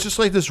 And it's just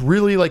like this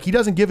really, like, he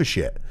doesn't give a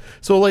shit.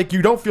 So, like,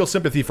 you don't feel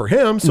sympathy for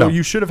him. So No.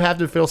 you should have had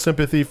to feel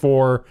sympathy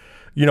for,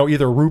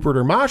 either Rupert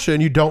or Masha.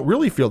 And you don't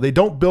really feel, they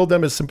don't build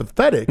them as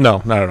sympathetic.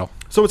 No, not at all.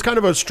 So it's kind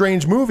of a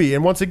strange movie.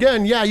 And once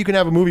again, yeah, you can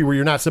have a movie where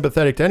you're not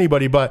sympathetic to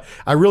anybody, but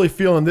I really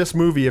feel in this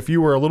movie, if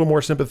you were a little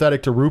more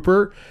sympathetic to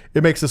Rupert,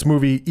 it makes this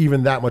movie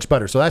even that much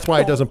better. So that's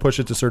why it doesn't push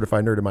it to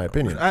certified nerd, in my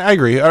opinion. I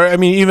agree. I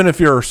mean, even if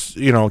you're,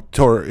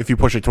 if you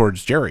push it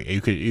towards Jerry,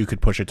 you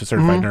could push it to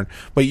certified nerd,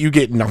 but you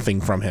get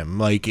nothing from him,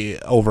 like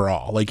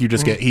overall. Like you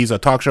just get, he's a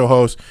talk show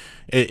host.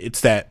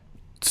 It's that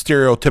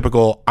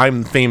stereotypical,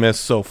 I'm famous,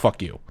 so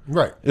fuck you.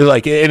 Right.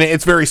 Like, and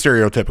it's very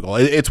stereotypical.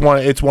 It's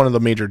one of the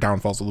major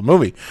downfalls of the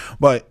movie,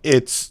 but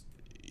it's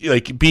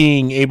like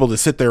being able to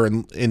sit there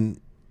and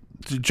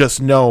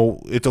just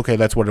know it's okay.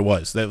 That's what it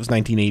was. That was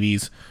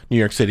 1980s New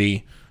York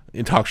City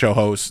talk show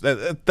host.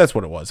 That's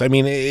what it was. I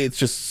mean, it's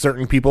just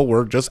certain people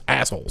were just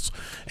assholes,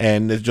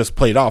 and it just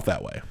played off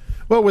that way.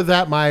 Well, with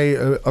that,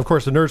 of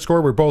course, the nerd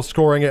score, we're both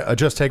scoring it.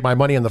 Just take my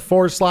money in the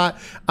 4 slot.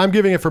 I'm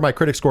giving it for my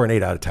critic score an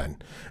 8 out of 10.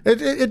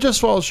 It just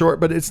falls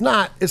short, but it's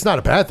not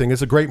a bad thing.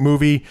 It's a great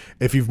movie.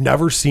 If you've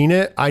never seen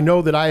it, I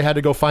know that I had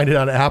to go find it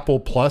on Apple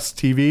Plus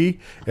TV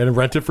and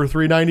rent it for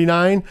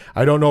 $3.99.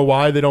 I don't know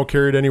why they don't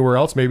carry it anywhere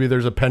else. Maybe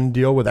there's a pen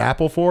deal with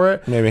Apple for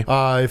it. Maybe.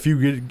 If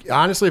you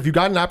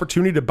got an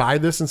opportunity to buy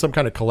this in some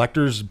kind of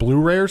collector's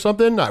Blu-ray or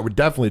something, I would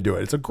definitely do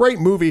it. It's a great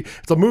movie.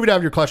 It's a movie to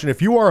have in your collection.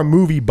 If you are a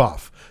movie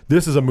buff,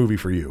 this is a movie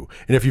for you.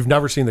 And if you've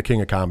never seen The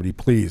King of Comedy,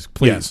 please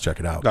check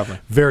it out.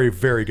 Definitely. Very,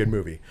 very good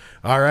movie.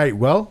 All right.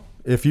 Well,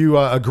 if you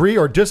agree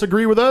or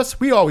disagree with us,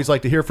 we always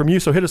like to hear from you.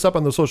 So hit us up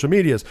on the social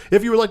medias.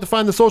 If you would like to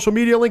find the social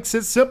media links,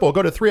 it's simple.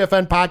 Go to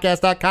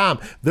 3fnpodcast.com.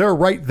 They're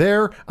right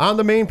there on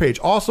the main page.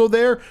 Also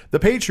there, the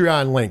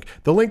Patreon link,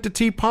 the link to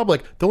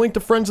TeePublic, the link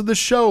to friends of the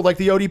show, like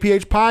the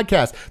ODPH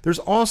podcast. There's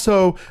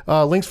also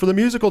links for the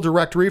musical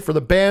directory for the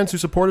bands who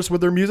support us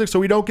with their music so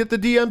we don't get the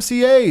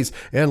DMCAs.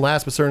 And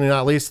last but certainly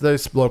not least,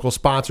 the local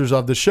sponsors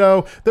of the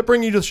show that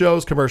bring you the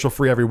shows commercial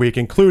free every week,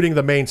 including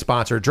the main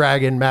sponsor,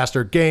 Dragon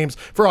Master Games,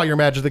 for all your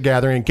Magic the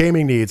Gathering and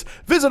gaming needs.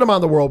 Visit them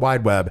on the World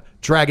Wide Web,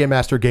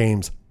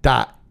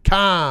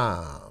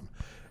 dragonmastergames.com.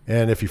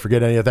 And if you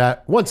forget any of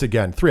that, once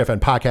again,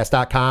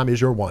 3fnpodcast.com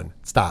is your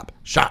one-stop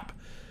shop.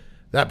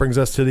 That brings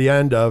us to the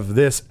end of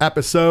this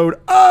episode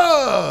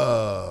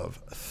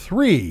of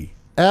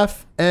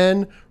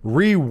 3FN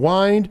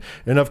Rewind.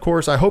 And of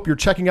course, I hope you're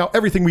checking out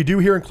everything we do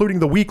here, including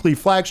the weekly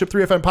flagship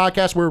 3FN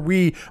podcast, where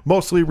we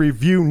mostly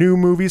review new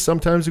movies.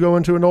 Sometimes we go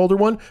into an older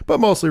one, but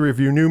mostly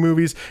review new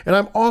movies. And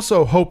I'm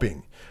also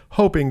hoping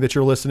that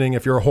you're listening,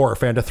 if you're a horror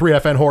fan, to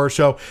 3FN Horror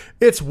Show.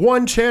 It's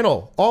one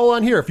channel, all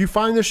on here. If you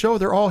find this show,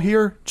 they're all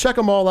here. Check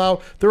them all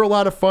out. They're a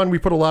lot of fun. We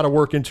put a lot of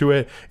work into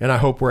it, and I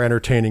hope we're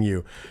entertaining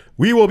you.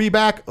 We will be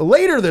back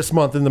later this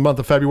month, in the month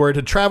of February,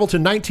 to travel to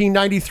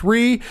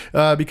 1993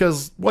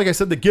 because, like I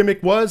said, the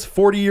gimmick was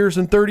 40 years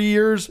and 30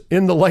 years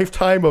in the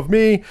lifetime of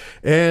me,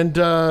 and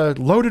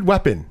Loaded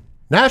Weapon.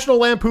 National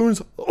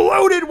Lampoon's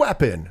Loaded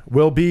Weapon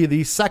will be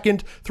the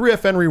second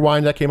 3FN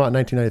Rewind that came out in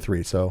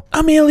 1993. So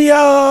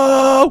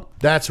Emilio!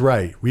 That's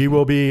right. We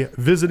will be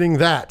visiting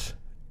that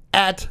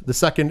at the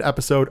second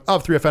episode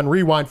of 3FN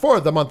Rewind for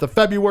the month of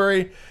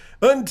February.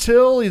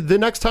 Until the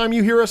next time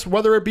you hear us,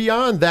 whether it be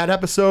on that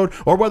episode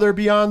or whether it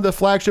be on the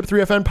flagship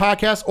 3FN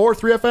podcast or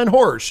 3FN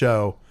Horror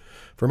Show.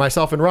 For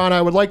myself and Ron,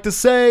 I would like to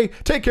say,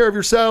 take care of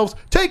yourselves,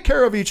 take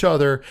care of each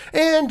other,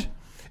 and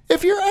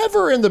if you're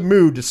ever in the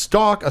mood to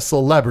stalk a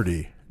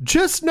celebrity,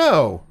 just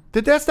know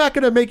That's not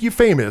going to make you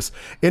famous.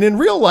 And in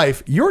real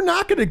life, you're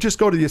not going to just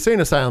go to the insane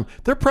asylum.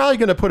 They're probably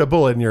going to put a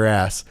bullet in your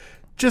ass.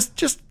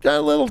 Just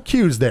a little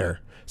cues there.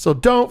 So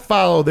don't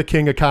follow the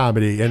king of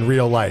comedy in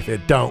real life.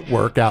 It don't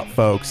work out,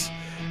 folks.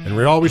 And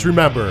we always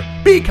remember,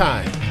 be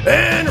kind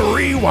and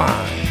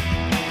rewind.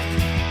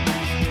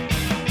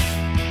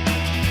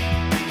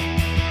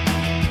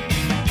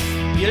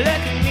 You look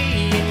at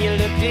me and you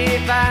look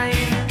divine.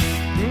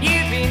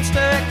 You've been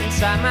stuck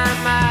inside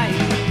my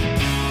mind.